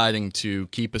deciding to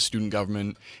keep a student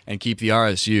government and keep the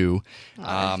RSU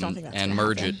and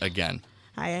merge it again.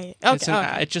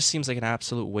 It just seems like an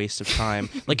absolute waste of time.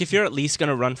 Like, if you're at least going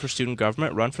to run for student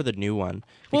government, run for the new one.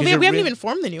 Well, we haven't even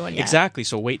formed the new one yet. Exactly,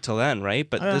 so wait till then, right?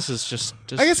 But this is just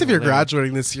I guess if you're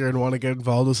graduating this year and want to get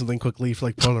involved with something quickly, for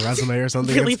like put on a resume or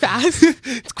something, really fast.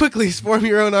 It's quickly form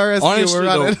your own RSU. Honestly,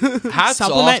 though, hats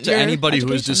off to anybody education.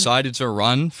 who has decided to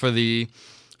run for the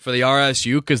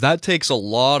RSU, because that takes a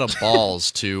lot of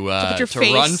balls to run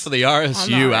for the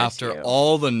RSU after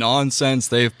all the nonsense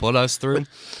they've put us through.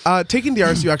 Taking the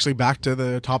RSU actually back to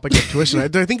the topic of tuition, I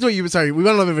think we went on a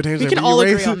little bit of a tangent. We can all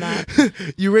agree on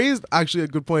that. You raised actually a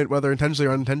good point, whether intentionally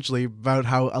or unintentionally, about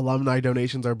how alumni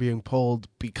donations are being pulled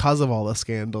because of all the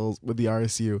scandals with the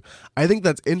RSU. I think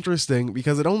that's interesting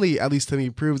because it only, at least to me,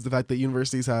 proves the fact that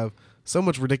universities have so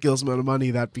much ridiculous amount of money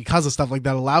that because of stuff like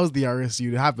that allows the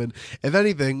RSU to happen. If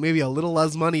anything, maybe a little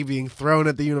less money being thrown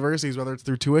at the universities, whether it's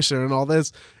through tuition and all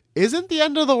this, isn't the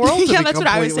end of the world. Yeah, that's what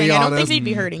I was saying. I don't think they'd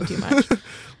be hurting too much.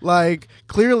 Like,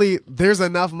 clearly, there's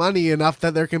enough money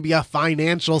that there can be a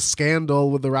financial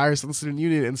scandal with the Ryerson Student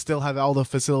Union and still have all the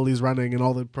facilities running and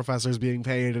all the professors being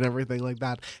paid and everything like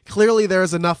that. Clearly,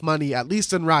 there's enough money, at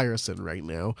least in Ryerson right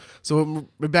now. So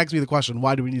it begs me the question,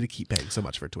 why do we need to keep paying so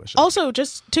much for tuition? Also,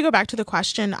 just to go back to the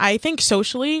question, I think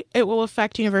socially it will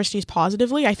affect universities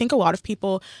positively. I think a lot of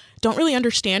people don't really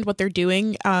understand what they're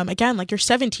doing. Again, like you're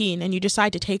 17 and you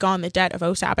decide to take on the debt of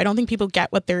OSAP. I don't think people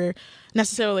get what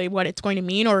it's going to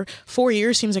mean, or 4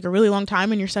 years seems like a really long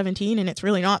time when you're 17 and it's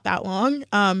really not that long.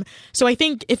 So I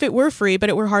think if it were free, but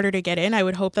it were harder to get in, I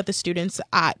would hope that the students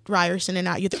at Ryerson and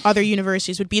at other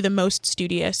universities would be the most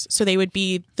studious. So they would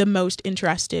be the most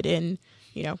interested in,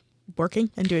 working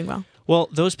and doing well. Well,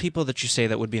 those people that you say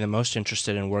that would be the most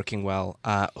interested in working well,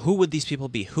 who would these people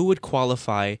be? Who would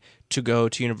qualify to go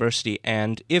to university?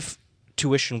 And if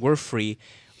tuition were free,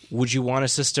 would you want a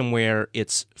system where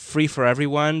it's free for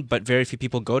everyone, but very few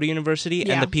people go to university?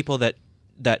 Yeah. And the people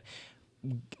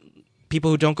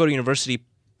people who don't go to university,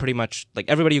 pretty much, like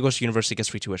everybody who goes to university gets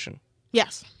free tuition.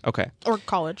 Yes. Okay. Or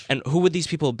college. And who would these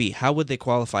people be? How would they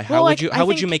qualify? How Well, would like, you I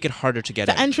would you think make it harder to get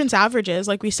the in? entrance averages,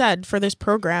 like we said, for this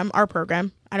program, our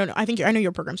program, I don't know. I know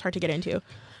your program's hard to get into.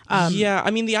 Yeah,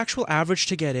 I mean the actual average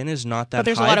to get in is not that But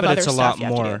there's high, a lot of but other it's a stuff lot you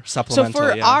have to more do. supplemental. So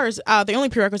for yeah. ours, the only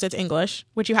prerequisite is English,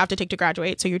 which you have to take to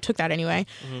graduate. So you took that anyway.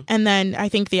 Mm-hmm. And then I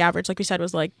think the average, like we said,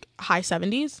 was like high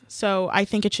 70s. So I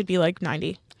think it should be like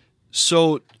 90.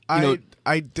 So, I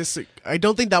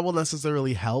don't think that will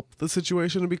necessarily help the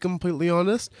situation, to be completely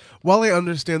honest. While I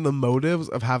understand the motives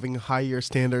of having higher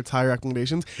standards, higher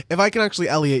recommendations, if I can actually,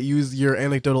 Elliot, use your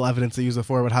anecdotal evidence that you used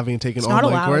before about having taken It's not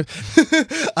online allowed.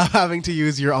 course, having to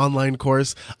use your online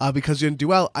course because you didn't do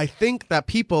well, I think that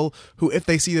people who, if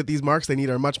they see that these marks they need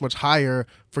are much, much higher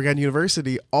for getting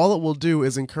university, all it will do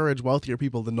is encourage wealthier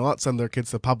people to not send their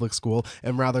kids to public school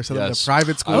and rather send them to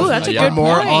private schools Oh, that's a for good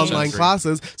more point. online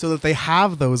classes so that they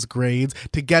have those grades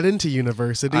to get into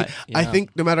university. I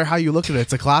think no matter how you look at it,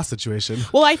 it's a class situation.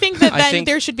 Well, I think that I then think-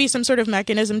 there should be some sort of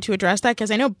mechanism to address that,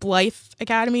 because I know Blythe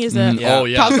Academy is a Oh,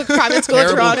 yeah. public private school in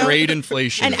terrible Toronto. grade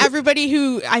inflation. And everybody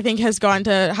who I think has gone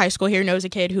to high school here knows a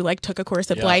kid who like took a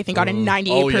course at Yeah. Blythe and got a 98%.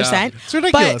 Oh, yeah. It's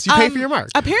ridiculous. You pay for your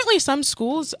mark. Apparently some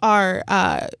schools are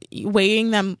weighing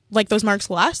them, like those marks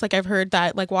less. Like I've heard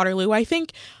that like Waterloo, I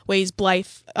think, weighs Blythe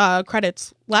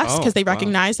credits less because they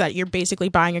recognize that you're basically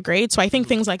buying a grade. So I think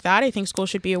things like that, I think schools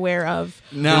should be aware of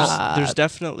Now, there's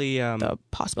definitely the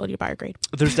possibility to buy a grade.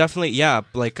 there's definitely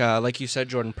like you said,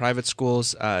 Jordan, private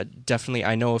schools definitely.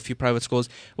 I know a few private schools.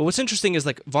 Well, what's interesting is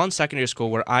like Vaughan Secondary School,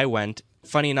 where I went.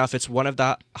 Funny enough, it's one of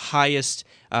the highest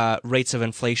rates of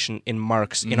inflation in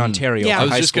marks in Ontario. Yeah. for I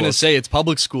was high just going to schools. say it's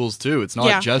public schools too. It's not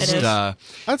Yeah, just it is. That's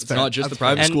it's fair. not just That's the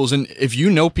private fair. schools. And if you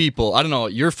know people, I don't know,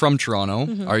 you're from Toronto.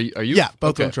 Mm-hmm. Are you? Yeah,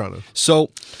 both Okay. from Toronto. So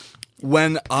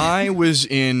when I was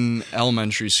in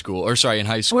elementary school, or sorry, in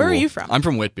high school. Where are you from? I'm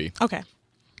from Whitby. Okay.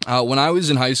 When I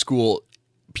was in high school,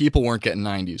 people weren't getting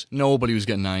 90s. Nobody was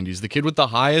getting 90s. The kid with the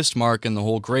highest mark in the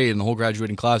whole grade, in the whole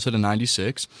graduating class, had a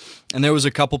 96. And there was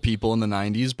a couple people in the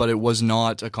 90s, but it was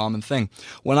not a common thing.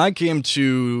 When I came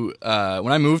to,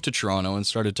 when I moved to Toronto and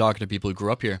started talking to people who grew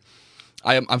up here,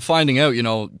 I'm finding out,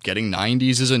 getting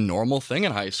 90s is a normal thing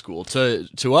in high school.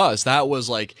 To us, that was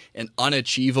like an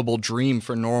unachievable dream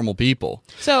for normal people.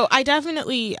 So I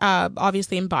definitely,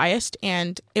 obviously, am biased,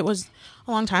 and it was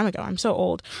a long time ago. I'm so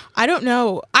old. I don't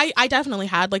know. I definitely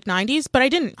had like 90s, but I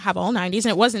didn't have all 90s,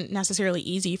 and it wasn't necessarily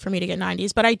easy for me to get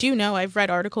 90s. But I do know, I've read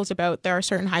articles about there are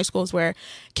certain high schools where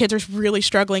kids are really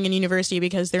struggling in university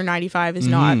because their 95 is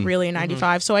not really a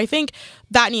 95. So I think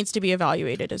that needs to be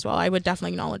evaluated as well. I would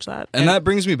definitely acknowledge that. And that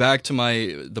brings me back to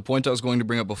the point I was going to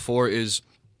bring up before is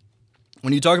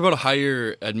when you talk about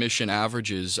higher admission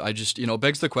averages, I just, it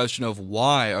begs the question of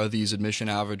why are these admission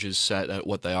averages set at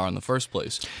what they are in the first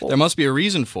place? There must be a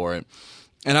reason for it.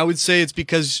 And I would say it's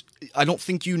because I don't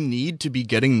think you need to be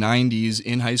getting 90s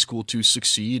in high school to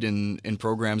succeed in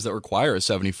programs that require a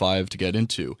 75 to get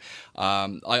into.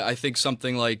 I think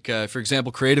something like, for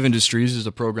example, Creative Industries is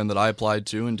a program that I applied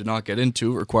to and did not get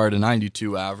into. It required a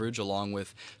 92 average along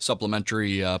with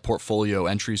supplementary portfolio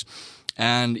entries.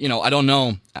 And, I don't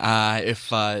know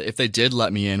if they did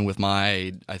let me in with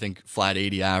my, I think, flat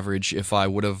 80 average, if I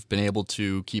would have been able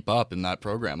to keep up in that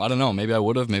program. I don't know. Maybe I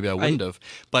would have. Maybe I wouldn't have.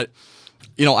 But,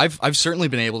 I've certainly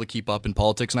been able to keep up in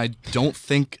politics, and I don't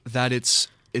think that it's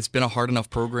been a hard enough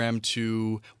program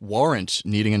to warrant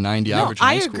needing a 90 average in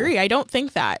high school. I agree. I don't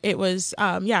think that. It was,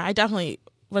 I definitely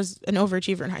was an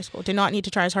overachiever in high school. Did not need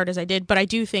to try as hard as I did, but I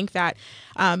do think that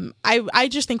I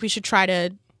just think we should try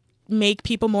to make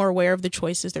people more aware of the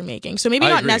choices they're making. So maybe I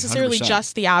not agree, necessarily 100%.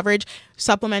 just the average,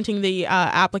 supplementing the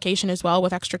application as well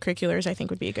with extracurriculars, I think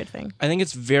would be a good thing. I think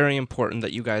it's very important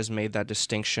that you guys made that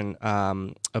distinction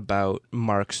about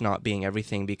marks not being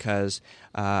everything because,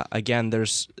 again,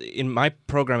 there's in my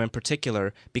program in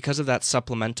particular, because of that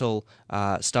supplemental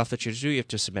stuff that you do, you have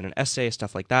to submit an essay,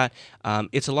 stuff like that.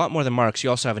 It's a lot more than marks. You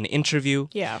also have an interview.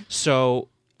 Yeah. So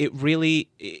it really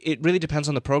depends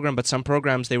on the program, but some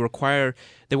programs they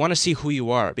want to see who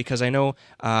you are because I know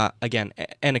again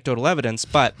anecdotal evidence,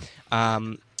 but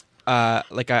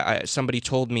somebody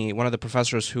told me, one of the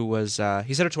professors who was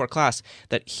he said it to our class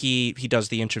that he does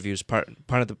the interviews,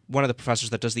 one of the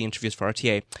professors that does the interviews for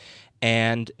RTA,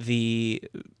 and the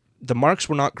marks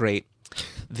were not great,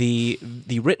 the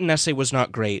written essay was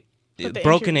not great,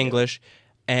 broken English.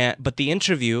 But the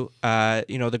interview,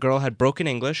 the girl had broken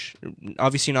English,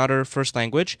 obviously not her first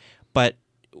language, but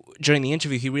during the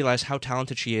interview, he realized how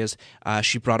talented she is.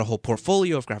 She brought a whole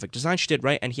portfolio of graphic design she did,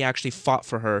 right? And he actually fought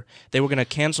for her. They were going to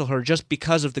cancel her just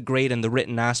because of the grade and the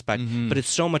written aspect, but it's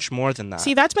so much more than that.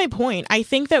 See, that's my point. I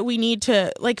think that we need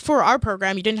to, like for our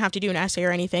program, you didn't have to do an essay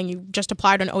or anything. You just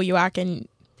applied on OUAC and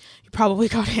probably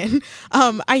got in.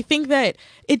 I think that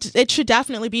it should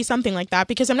definitely be something like that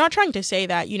because I'm not trying to say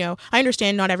that, I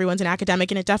understand not everyone's an academic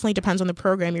and it definitely depends on the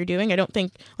program you're doing. I don't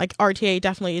think like RTA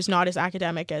definitely is not as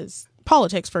academic as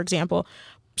politics, for example.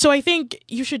 So I think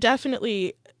you should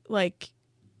definitely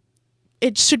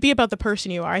it should be about the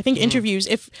person you are. I think interviews,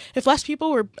 if less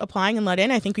people were applying and let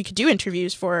in, I think we could do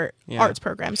interviews for arts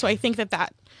programs. So I think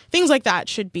that things like that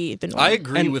should be the norm. I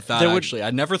agree with that, actually. I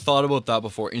never thought about that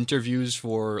before, interviews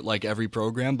for like every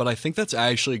program, but I think that's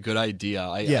actually a good idea.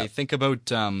 I think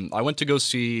about, I went to go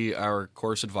see our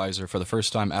course advisor for the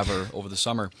first time ever over the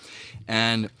summer,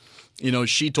 and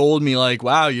she told me like,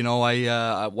 wow,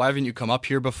 why haven't you come up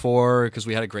here before? Because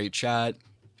we had a great chat.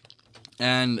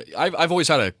 And I've always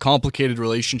had a complicated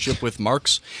relationship with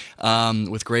marks,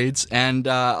 with grades, and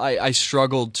I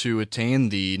struggled to attain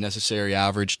the necessary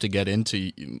average to get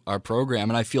into our program.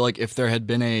 And I feel like if there had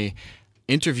been a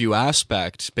interview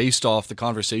aspect based off the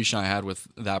conversation I had with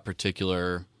that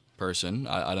particular person,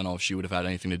 I don't know if she would have had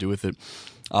anything to do with it.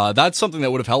 That's something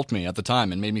that would have helped me at the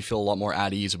time and made me feel a lot more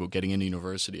at ease about getting into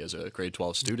university as a grade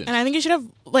 12 student. And I think you should have,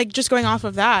 just going off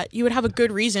of that, you would have a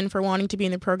good reason for wanting to be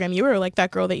in the program. You were like that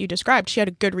girl that you described. She had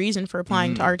a good reason for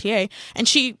applying to RTA. And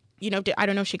she, I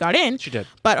don't know if she got in. She did.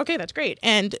 But okay, that's great.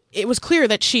 And it was clear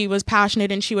that she was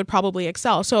passionate and she would probably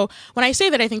excel. So when I say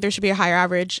that I think there should be a higher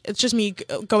average, it's just me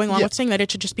going along with saying that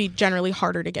it should just be generally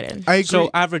harder to get in. I agree.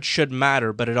 So average should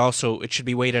matter, but it should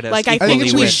be weighted as I equally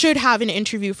think we with. should have an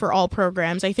interview for all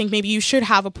programs. I think maybe you should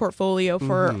have a portfolio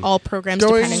for all programs,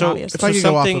 depending obviously. If I could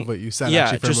go off of what you said,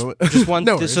 actually, for a moment. just one.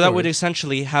 No worries, so that would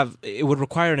essentially it would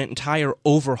require an entire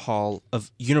overhaul of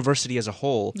university as a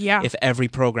whole. Yeah. If every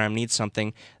program needs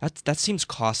something, that seems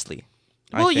costly.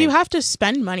 Well, you have to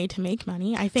spend money to make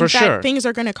money. I think things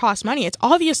are going to cost money. It's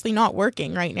obviously not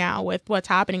working right now with what's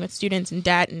happening with students and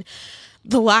debt and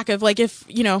the lack of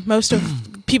most of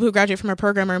people who graduate from our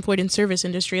program are employed in service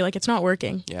industry. It's not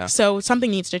working. Yeah. So something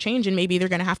needs to change, and maybe they're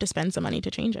going to have to spend some money to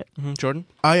change it. Jordan?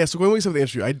 So going with some of the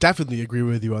interview, I definitely agree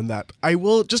with you on that. I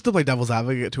will just to play devil's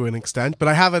advocate to an extent, but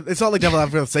I haven't. It's not like devil's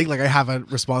advocate for the sake. I have a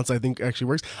response I think actually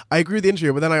works. I agree with the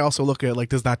interview, but then I also look at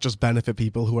does that just benefit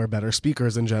people who are better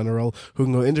speakers in general who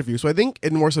can go interview? So I think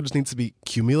it more so just needs to be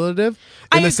cumulative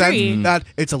in the sense that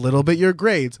it's a little bit your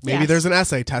grades. Maybe there's an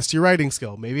essay, test your writing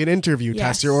skill. Maybe an interview,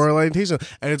 test your oral orientation,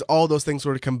 and it's all those things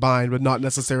sort of combined, but not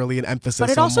necessarily an emphasis. But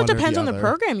it also on one depends or on the other.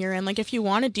 program you're in. If you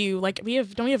want to do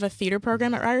don't we have a theater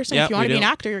program at Ryerson? Yeah, if you want to we be an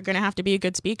do. actor, you're going to have to be a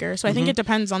good speaker. So I think it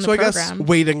depends on the So I program. guess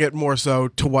weighting it more so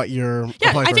to what you're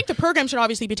applying I for. think the program should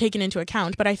obviously be taken into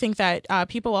account, but I think that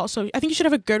people also, I think you should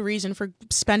have a good reason for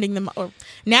spending the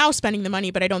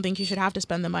money, but I don't think you should have to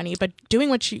spend the money, but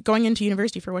going into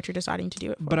university for what you're deciding to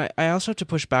do it for. But I also have to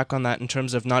push back on that in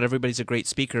terms of not everybody's a great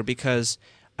speaker because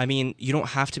you don't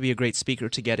have to be a great speaker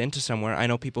to get into somewhere. I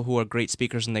know people who are great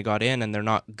speakers and they got in and they're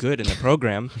not good in the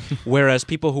program, whereas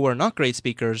people who are not great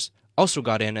speakers also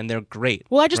got in and they're great.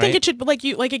 Well, I just think right? it should,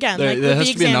 again, there has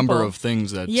the to be a number example. of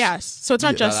things that. Yes. So it's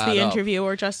not just that the add up. interview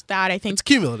or just that. I think it's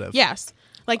cumulative. Yes.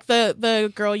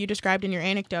 The girl you described in your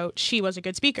anecdote, she was a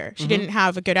good speaker. She didn't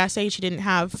have a good essay, she didn't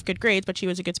have good grades, but she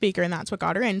was a good speaker, and that's what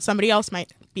got her in. Somebody else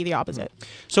might be the opposite.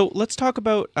 So let's talk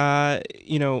about,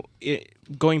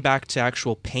 going back to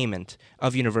actual payment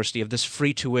of university, of this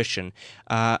free tuition.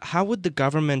 How would the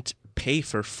government pay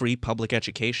for free public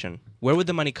education? Where would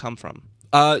the money come from?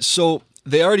 So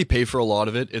They already pay for a lot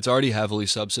of it. It's already heavily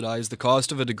subsidized. The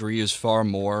cost of a degree is far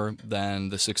more than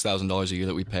the $6,000 a year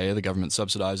that we pay. The government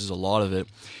subsidizes a lot of it.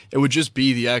 It would just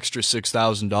be the extra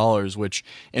 $6,000, which,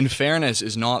 in fairness,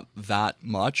 is not that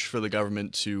much for the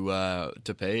government to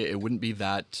pay. It wouldn't be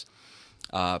that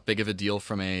big of a deal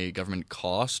from a government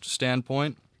cost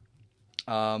standpoint.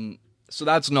 So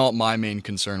that's not my main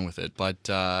concern with it. But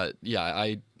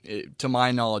to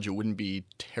my knowledge, it wouldn't be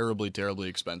terribly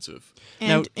expensive.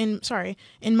 And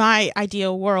in my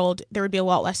ideal world, there would be a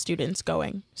lot less students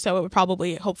going. So it would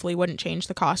hopefully wouldn't change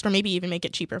the cost, or maybe even make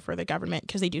it cheaper for the government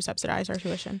because they do subsidize our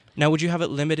tuition. Now, would you have it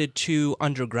limited to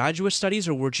undergraduate studies,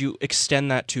 or would you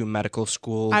extend that to medical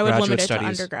school, I would graduate limit it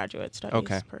studies? to undergraduate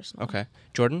studies, personally. Okay.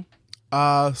 Jordan?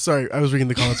 Sorry, I was reading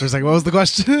the comments for a second. What was the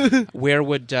question?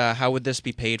 How would this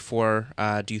be paid for?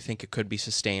 Do you think it could be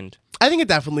sustained? I think it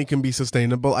definitely can be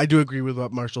sustainable. I do agree with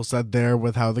what Marshall said there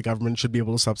with how the government should be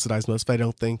able to subsidize most, but I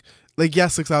don't think,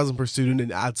 yes, $6,000 per student, it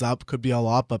adds up, could be a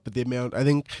lot, but the amount, I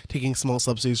think taking small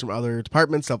subsidies from other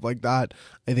departments, stuff like that,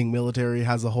 I think military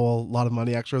has a whole lot of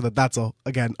money extra. That's a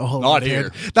whole not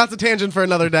here. That's a tangent for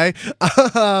another day.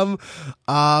 But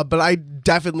I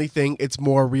definitely think it's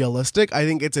more realistic. I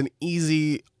think it's an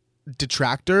easy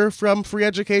detractor from free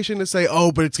education to say,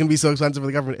 but it's going to be so expensive for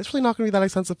the government. It's really not going to be that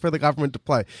expensive for the government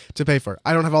to pay for.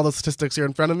 I don't have all the statistics here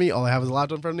in front of me. All I have is a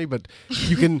laptop in front of me, but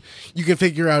you can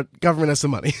figure out government has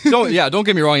some money. Don't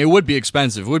get me wrong. It would be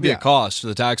expensive. It would be a cost to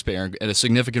the taxpayer and a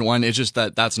significant one. It's just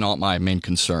that's not my main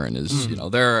concern. There's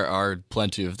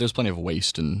plenty of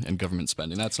waste in government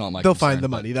spending. That's not my They'll concern, find the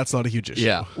money. That's not a huge issue.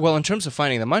 Yeah. Well, in terms of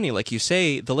finding the money, like you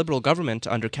say, the Liberal government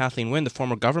under Kathleen Wynne, the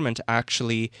former government,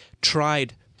 actually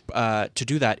tried to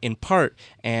do that in part,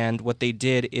 and what they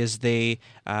did is they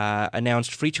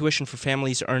announced free tuition for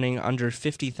families earning under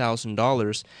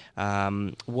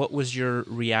 $50,000. What was your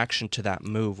reaction to that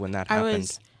move when that happened? I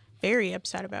was very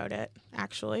upset about it,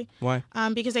 actually. Why?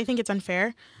 Because I think it's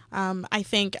unfair. I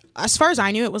think, as far as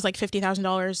I knew, it was like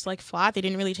 $50,000 flat. They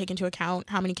didn't really take into account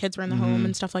how many kids were in the home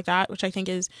and stuff like that, which I think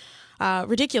is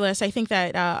ridiculous. I think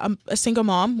that a single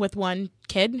mom with one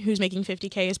kid who's making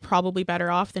 $50K is probably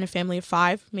better off than a family of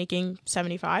 5 making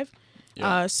 $75K.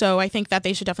 Yeah. So I think that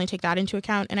they should definitely take that into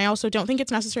account. And I also don't think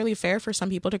it's necessarily fair for some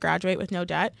people to graduate with no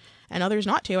debt and others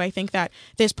not to. I think that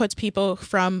this puts people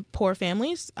from poor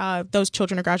families, those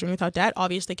children are graduating without debt.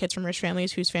 Obviously, kids from rich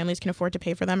families whose families can afford to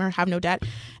pay for them or have no debt.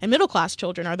 And middle-class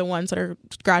children are the ones that are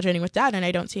graduating with debt, and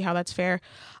I don't see how that's fair.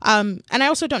 And I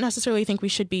also don't necessarily think we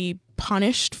should be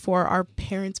punished for our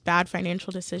parents' bad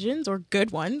financial decisions, or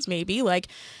good ones, maybe. Like,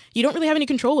 you don't really have any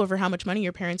control over how much money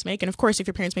your parents make. And of course, if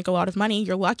your parents make a lot of money,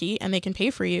 you're lucky and they can pay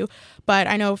for you. But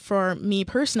I know for me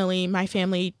personally, my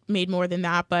family made more than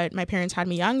that, but my parents had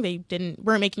me young. They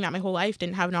weren't making that my whole life,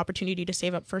 didn't have an opportunity to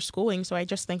save up for schooling. So I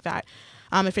just think that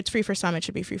if it's free for some, it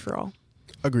should be free for all.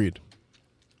 Agreed.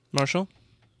 Marshall?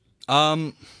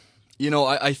 I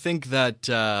think that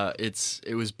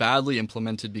it was badly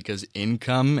implemented because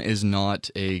income is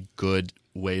not a good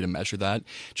way to measure that.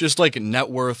 Just like net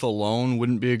worth alone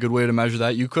wouldn't be a good way to measure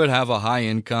that. You could have a high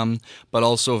income, but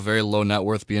also very low net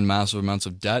worth, be in massive amounts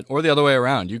of debt, or the other way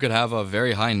around. You could have a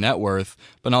very high net worth,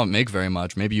 but not make very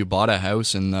much. Maybe you bought a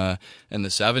house in the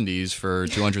 70s for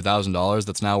 $200,000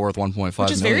 that's now worth $1.5 million.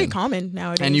 Which is very common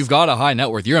nowadays. And you've got a high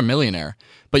net worth. You're a millionaire,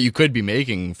 but you could be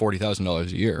making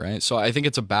 $40,000 a year, right? So I think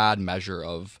it's a bad measure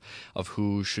of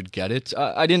who should get it.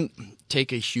 I didn't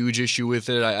take a huge issue with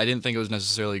it. I didn't think it was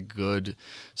necessarily a good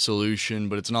solution,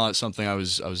 but it's not something I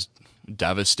was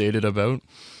devastated about.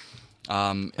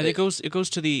 And it goes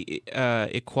to the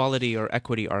equality or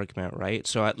equity argument, right?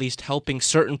 So at least helping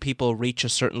certain people reach a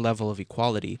certain level of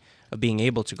equality, of being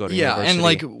able to go to university. And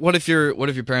like, what if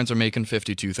your parents are making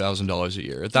 $52,000 a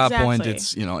year? At that point,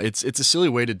 it's a silly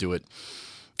way to do it.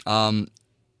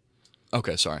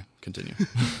 Okay, sorry. Continue.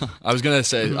 I was gonna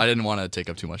say I didn't want to take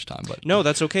up too much time, but no,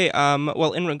 that's okay.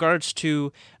 Well, in regards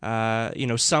to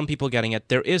some people getting it,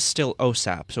 there is still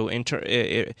OSAP. So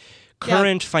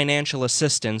current financial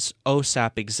assistance,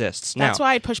 OSAP exists. That's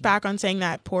why I push back on saying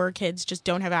that poor kids just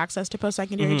don't have access to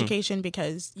post-secondary education,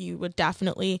 because you would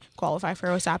definitely qualify for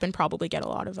OSAP and probably get a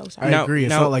lot of OSAP. I agree. It's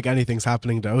not like anything's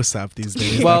happening to OSAP these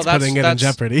days. Well, that's putting it in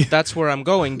jeopardy. That's where I'm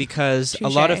going, because a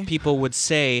lot of people would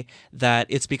say that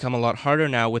it's become a lot harder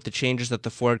now with the changes that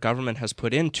the Ford government has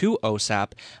put into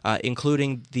OSAP,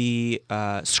 including the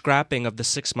scrapping of the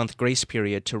 6-month grace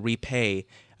period to repay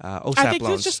OSAP I think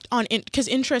loans. it was just on because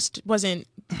interest wasn't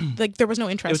like there was no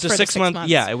interest. It was a for 6 the month.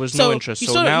 months. Yeah, it was no interest.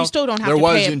 So now you still don't have there to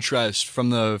was pay it. interest from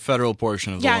the federal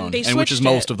portion of the Yeah, loan, and they and which is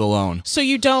switched most it. of the loan. So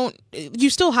you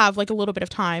still have like a little bit of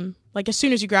time. Like as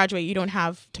soon as you graduate, you don't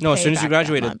have to. no, pay as soon as you back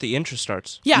that graduate, month. the interest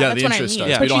starts. Yeah, Yeah, that's the what I interest mean. starts.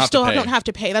 Yeah. But You don't you have to still pay. don't have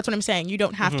to pay. That's what I'm saying. You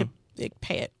don't have to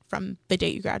pay it from the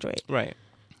date you graduate. Right.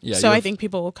 Yeah, So you I have- think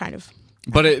people will kind of.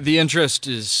 But the interest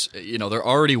is, there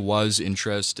already was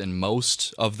interest, and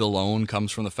most of the loan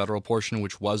comes from the federal portion,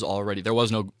 which was already, there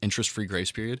was no interest-free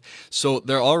grace period. So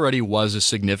there already was a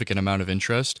significant amount of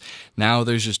interest. Now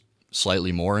there's just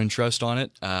slightly more interest on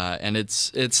it. And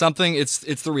it's something, it's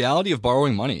the reality of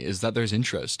borrowing money is that there's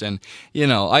interest. And,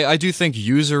 I do think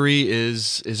usury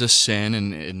is a sin,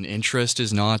 and interest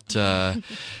is not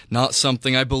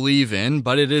something I believe in,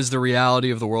 but it is the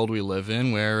reality of the world we live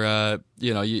in where,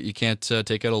 you can't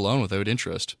take out a loan without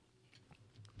interest.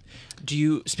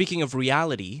 Speaking of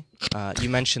reality, you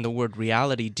mentioned the word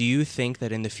reality. Do you think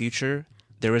that in the future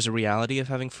there is a reality of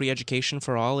having free education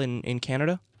for all in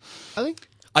Canada?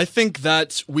 I think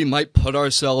that we might put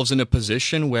ourselves in a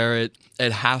position where it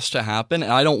has to happen,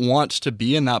 and I don't want to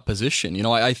be in that position.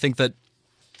 I think that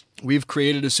we've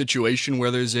created a situation where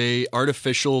there's a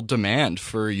artificial demand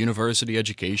for university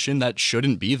education that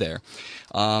shouldn't be there.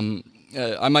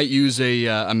 I might use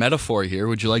a metaphor here.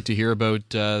 Would you like to hear about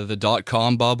the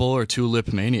 .com bubble or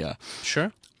tulip mania?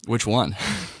 Sure. Which one?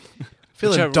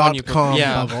 Feeling Whichever one you .com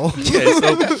prefer. bubble. Okay,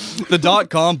 so the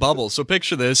 .com bubble. So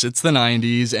picture this. It's the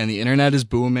 90s and the internet is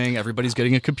booming. Everybody's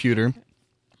getting a computer.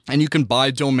 And you can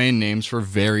buy domain names for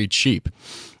very cheap.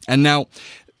 And now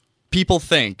people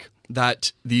think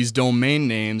that these domain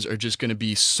names are just going to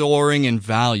be soaring in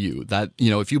value. That,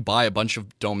 if you buy a bunch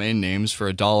of domain names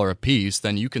for $1 a piece,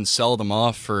 then you can sell them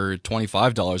off for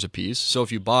 $25 a piece. So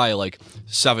if you buy like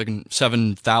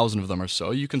 7,000 of them or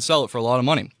so, you can sell it for a lot of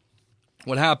money.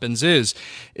 What happens is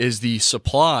the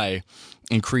supply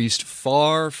increased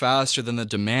far faster than the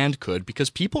demand could because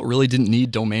people really didn't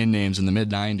need domain names in the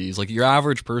mid-90s. Like your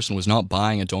average person was not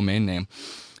buying a domain name.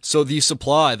 So the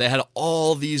supply, they had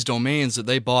all these domains that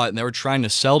they bought and they were trying to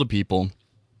sell to people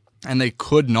and they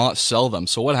could not sell them.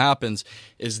 So what happens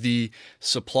is the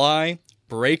supply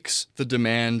breaks the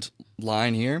demand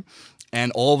line here.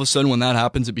 And all of a sudden, when that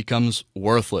happens, it becomes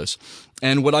worthless.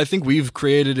 And what I think we've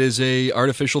created is a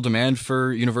artificial demand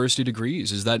for university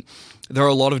degrees, is that there are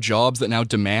a lot of jobs that now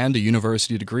demand a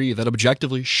university degree that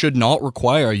objectively should not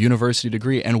require a university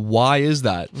degree. And why is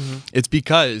that? Mm-hmm. It's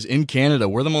because in Canada,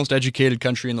 we're the most educated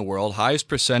country in the world, highest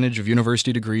percentage of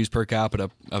university degrees per capita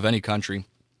of any country.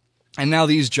 And now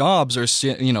these jobs are,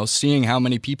 seeing how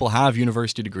many people have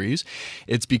university degrees.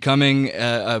 It's becoming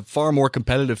a far more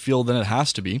competitive field than it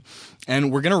has to be.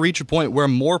 And we're going to reach a point where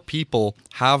more people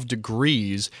have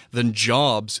degrees than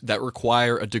jobs that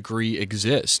require a degree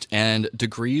exist. And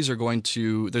degrees there's going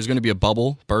to be a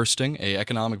bubble bursting, an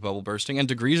economic bubble bursting, and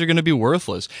degrees are going to be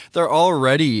worthless. They're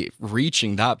already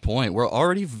reaching that point. We're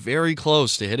already very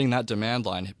close to hitting that demand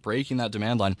line, breaking that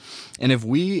demand line. And if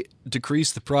we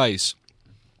decrease the price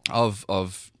of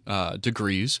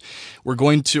degrees, we're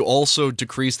going to also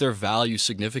decrease their value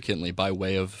significantly by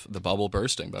way of the bubble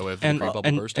bursting, by way of the degree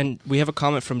bubble bursting. And we have a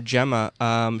comment from Gemma.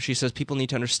 She says people need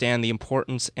to understand the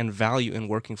importance and value in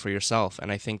working for yourself,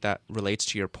 and I think that relates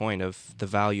to your point of the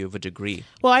value of a degree.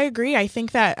 Well, I agree. I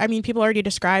think that, people already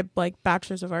describe like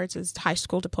bachelors of arts as high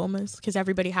school diplomas because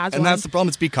everybody has one. And that's the problem.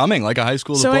 It's becoming like a high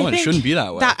school diploma. It shouldn't be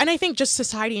that way. And I think just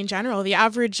society in general, the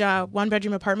average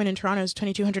one-bedroom apartment in Toronto is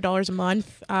 $2,200 a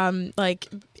month.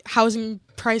 Housing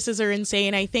prices are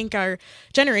insane. I think our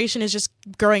generation is just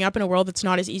growing up in a world that's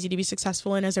not as easy to be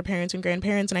successful in as their parents and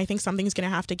grandparents, and I think something's going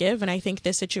to have to give, and I think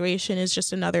this situation is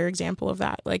just another example of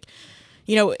that. Like,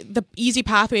 the easy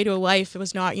pathway to a life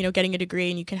was not, getting a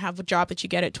degree and you can have a job that you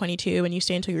get at 22 and you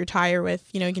stay until you retire with,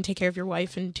 you can take care of your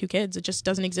wife and 2 kids. It just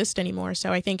doesn't exist anymore.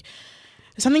 So I think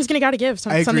something's going to got to give.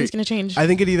 Something's going to change. I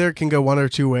think it either can go one or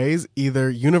two ways. Either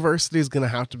university is going to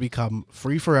have to become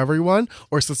free for everyone,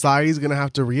 or society is going to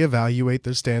have to reevaluate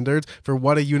their standards for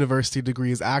what a university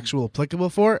degree is actually applicable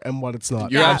for and what it's not.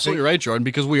 You're absolutely right, Jordan,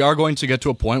 because we are going to get to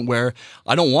a point where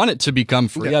I don't want it to become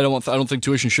free. Yeah. I don't think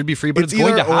tuition should be free, but it's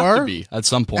going to have to be at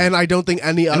some point. And I don't think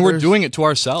any other. And we're doing it to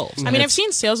ourselves. I've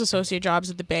seen sales associate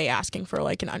jobs at the Bay asking for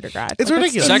like an undergrad. It's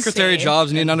ridiculous. Secretary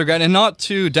jobs need an undergrad, and not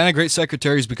to denigrate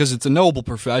secretaries because it's a noble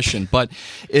noble profession, but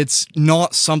it's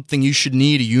not something you should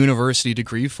need a university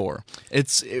degree for.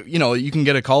 It's, you know, you can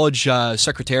get a college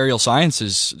secretarial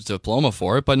sciences diploma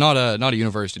for it, but not a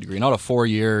university degree, not a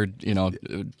 4-year, you know,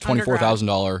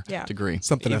 $24,000 degree.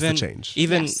 Something has to change.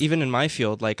 Even in my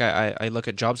field, like I look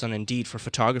at jobs on Indeed for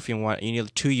photography and what, you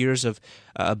need 2 years of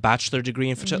a bachelor degree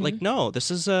in photography. Like, no,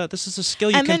 this is a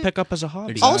skill you can pick up as a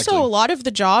hobby. Exactly. Also, a lot of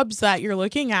the jobs that you're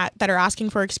looking at that are asking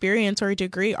for experience or a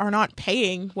degree are not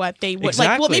paying what they would.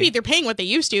 Exactly. Like, well, maybe they're paying what they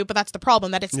used to, but that's the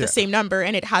problem, that it's the same number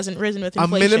and it hasn't risen with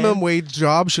inflation. A minimum wage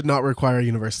job should not require a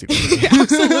university degree.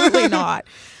 Absolutely not.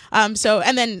 And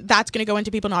then that's going to go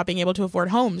into people not being able to afford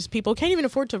homes. People can't even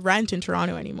afford to rent in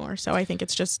Toronto anymore. So I think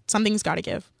it's just something's got to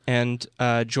give. And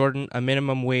Jordan, a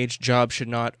minimum wage job should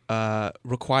not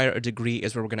require a degree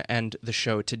is where we're going to end the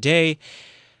show today.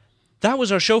 That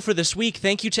was our show for this week.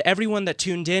 Thank you to everyone that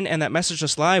tuned in and that messaged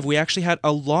us live. We actually had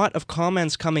a lot of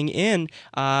comments coming in.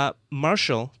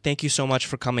 Marshall, thank you so much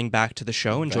for coming back to the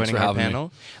show and joining our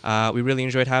panel. We really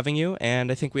enjoyed having you,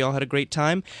 and I think we all had a great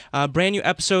time. Brand new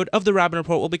episode of The Raben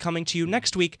Report will be coming to you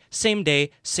next week, same day,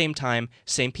 same time,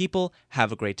 same people.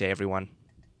 Have a great day, everyone.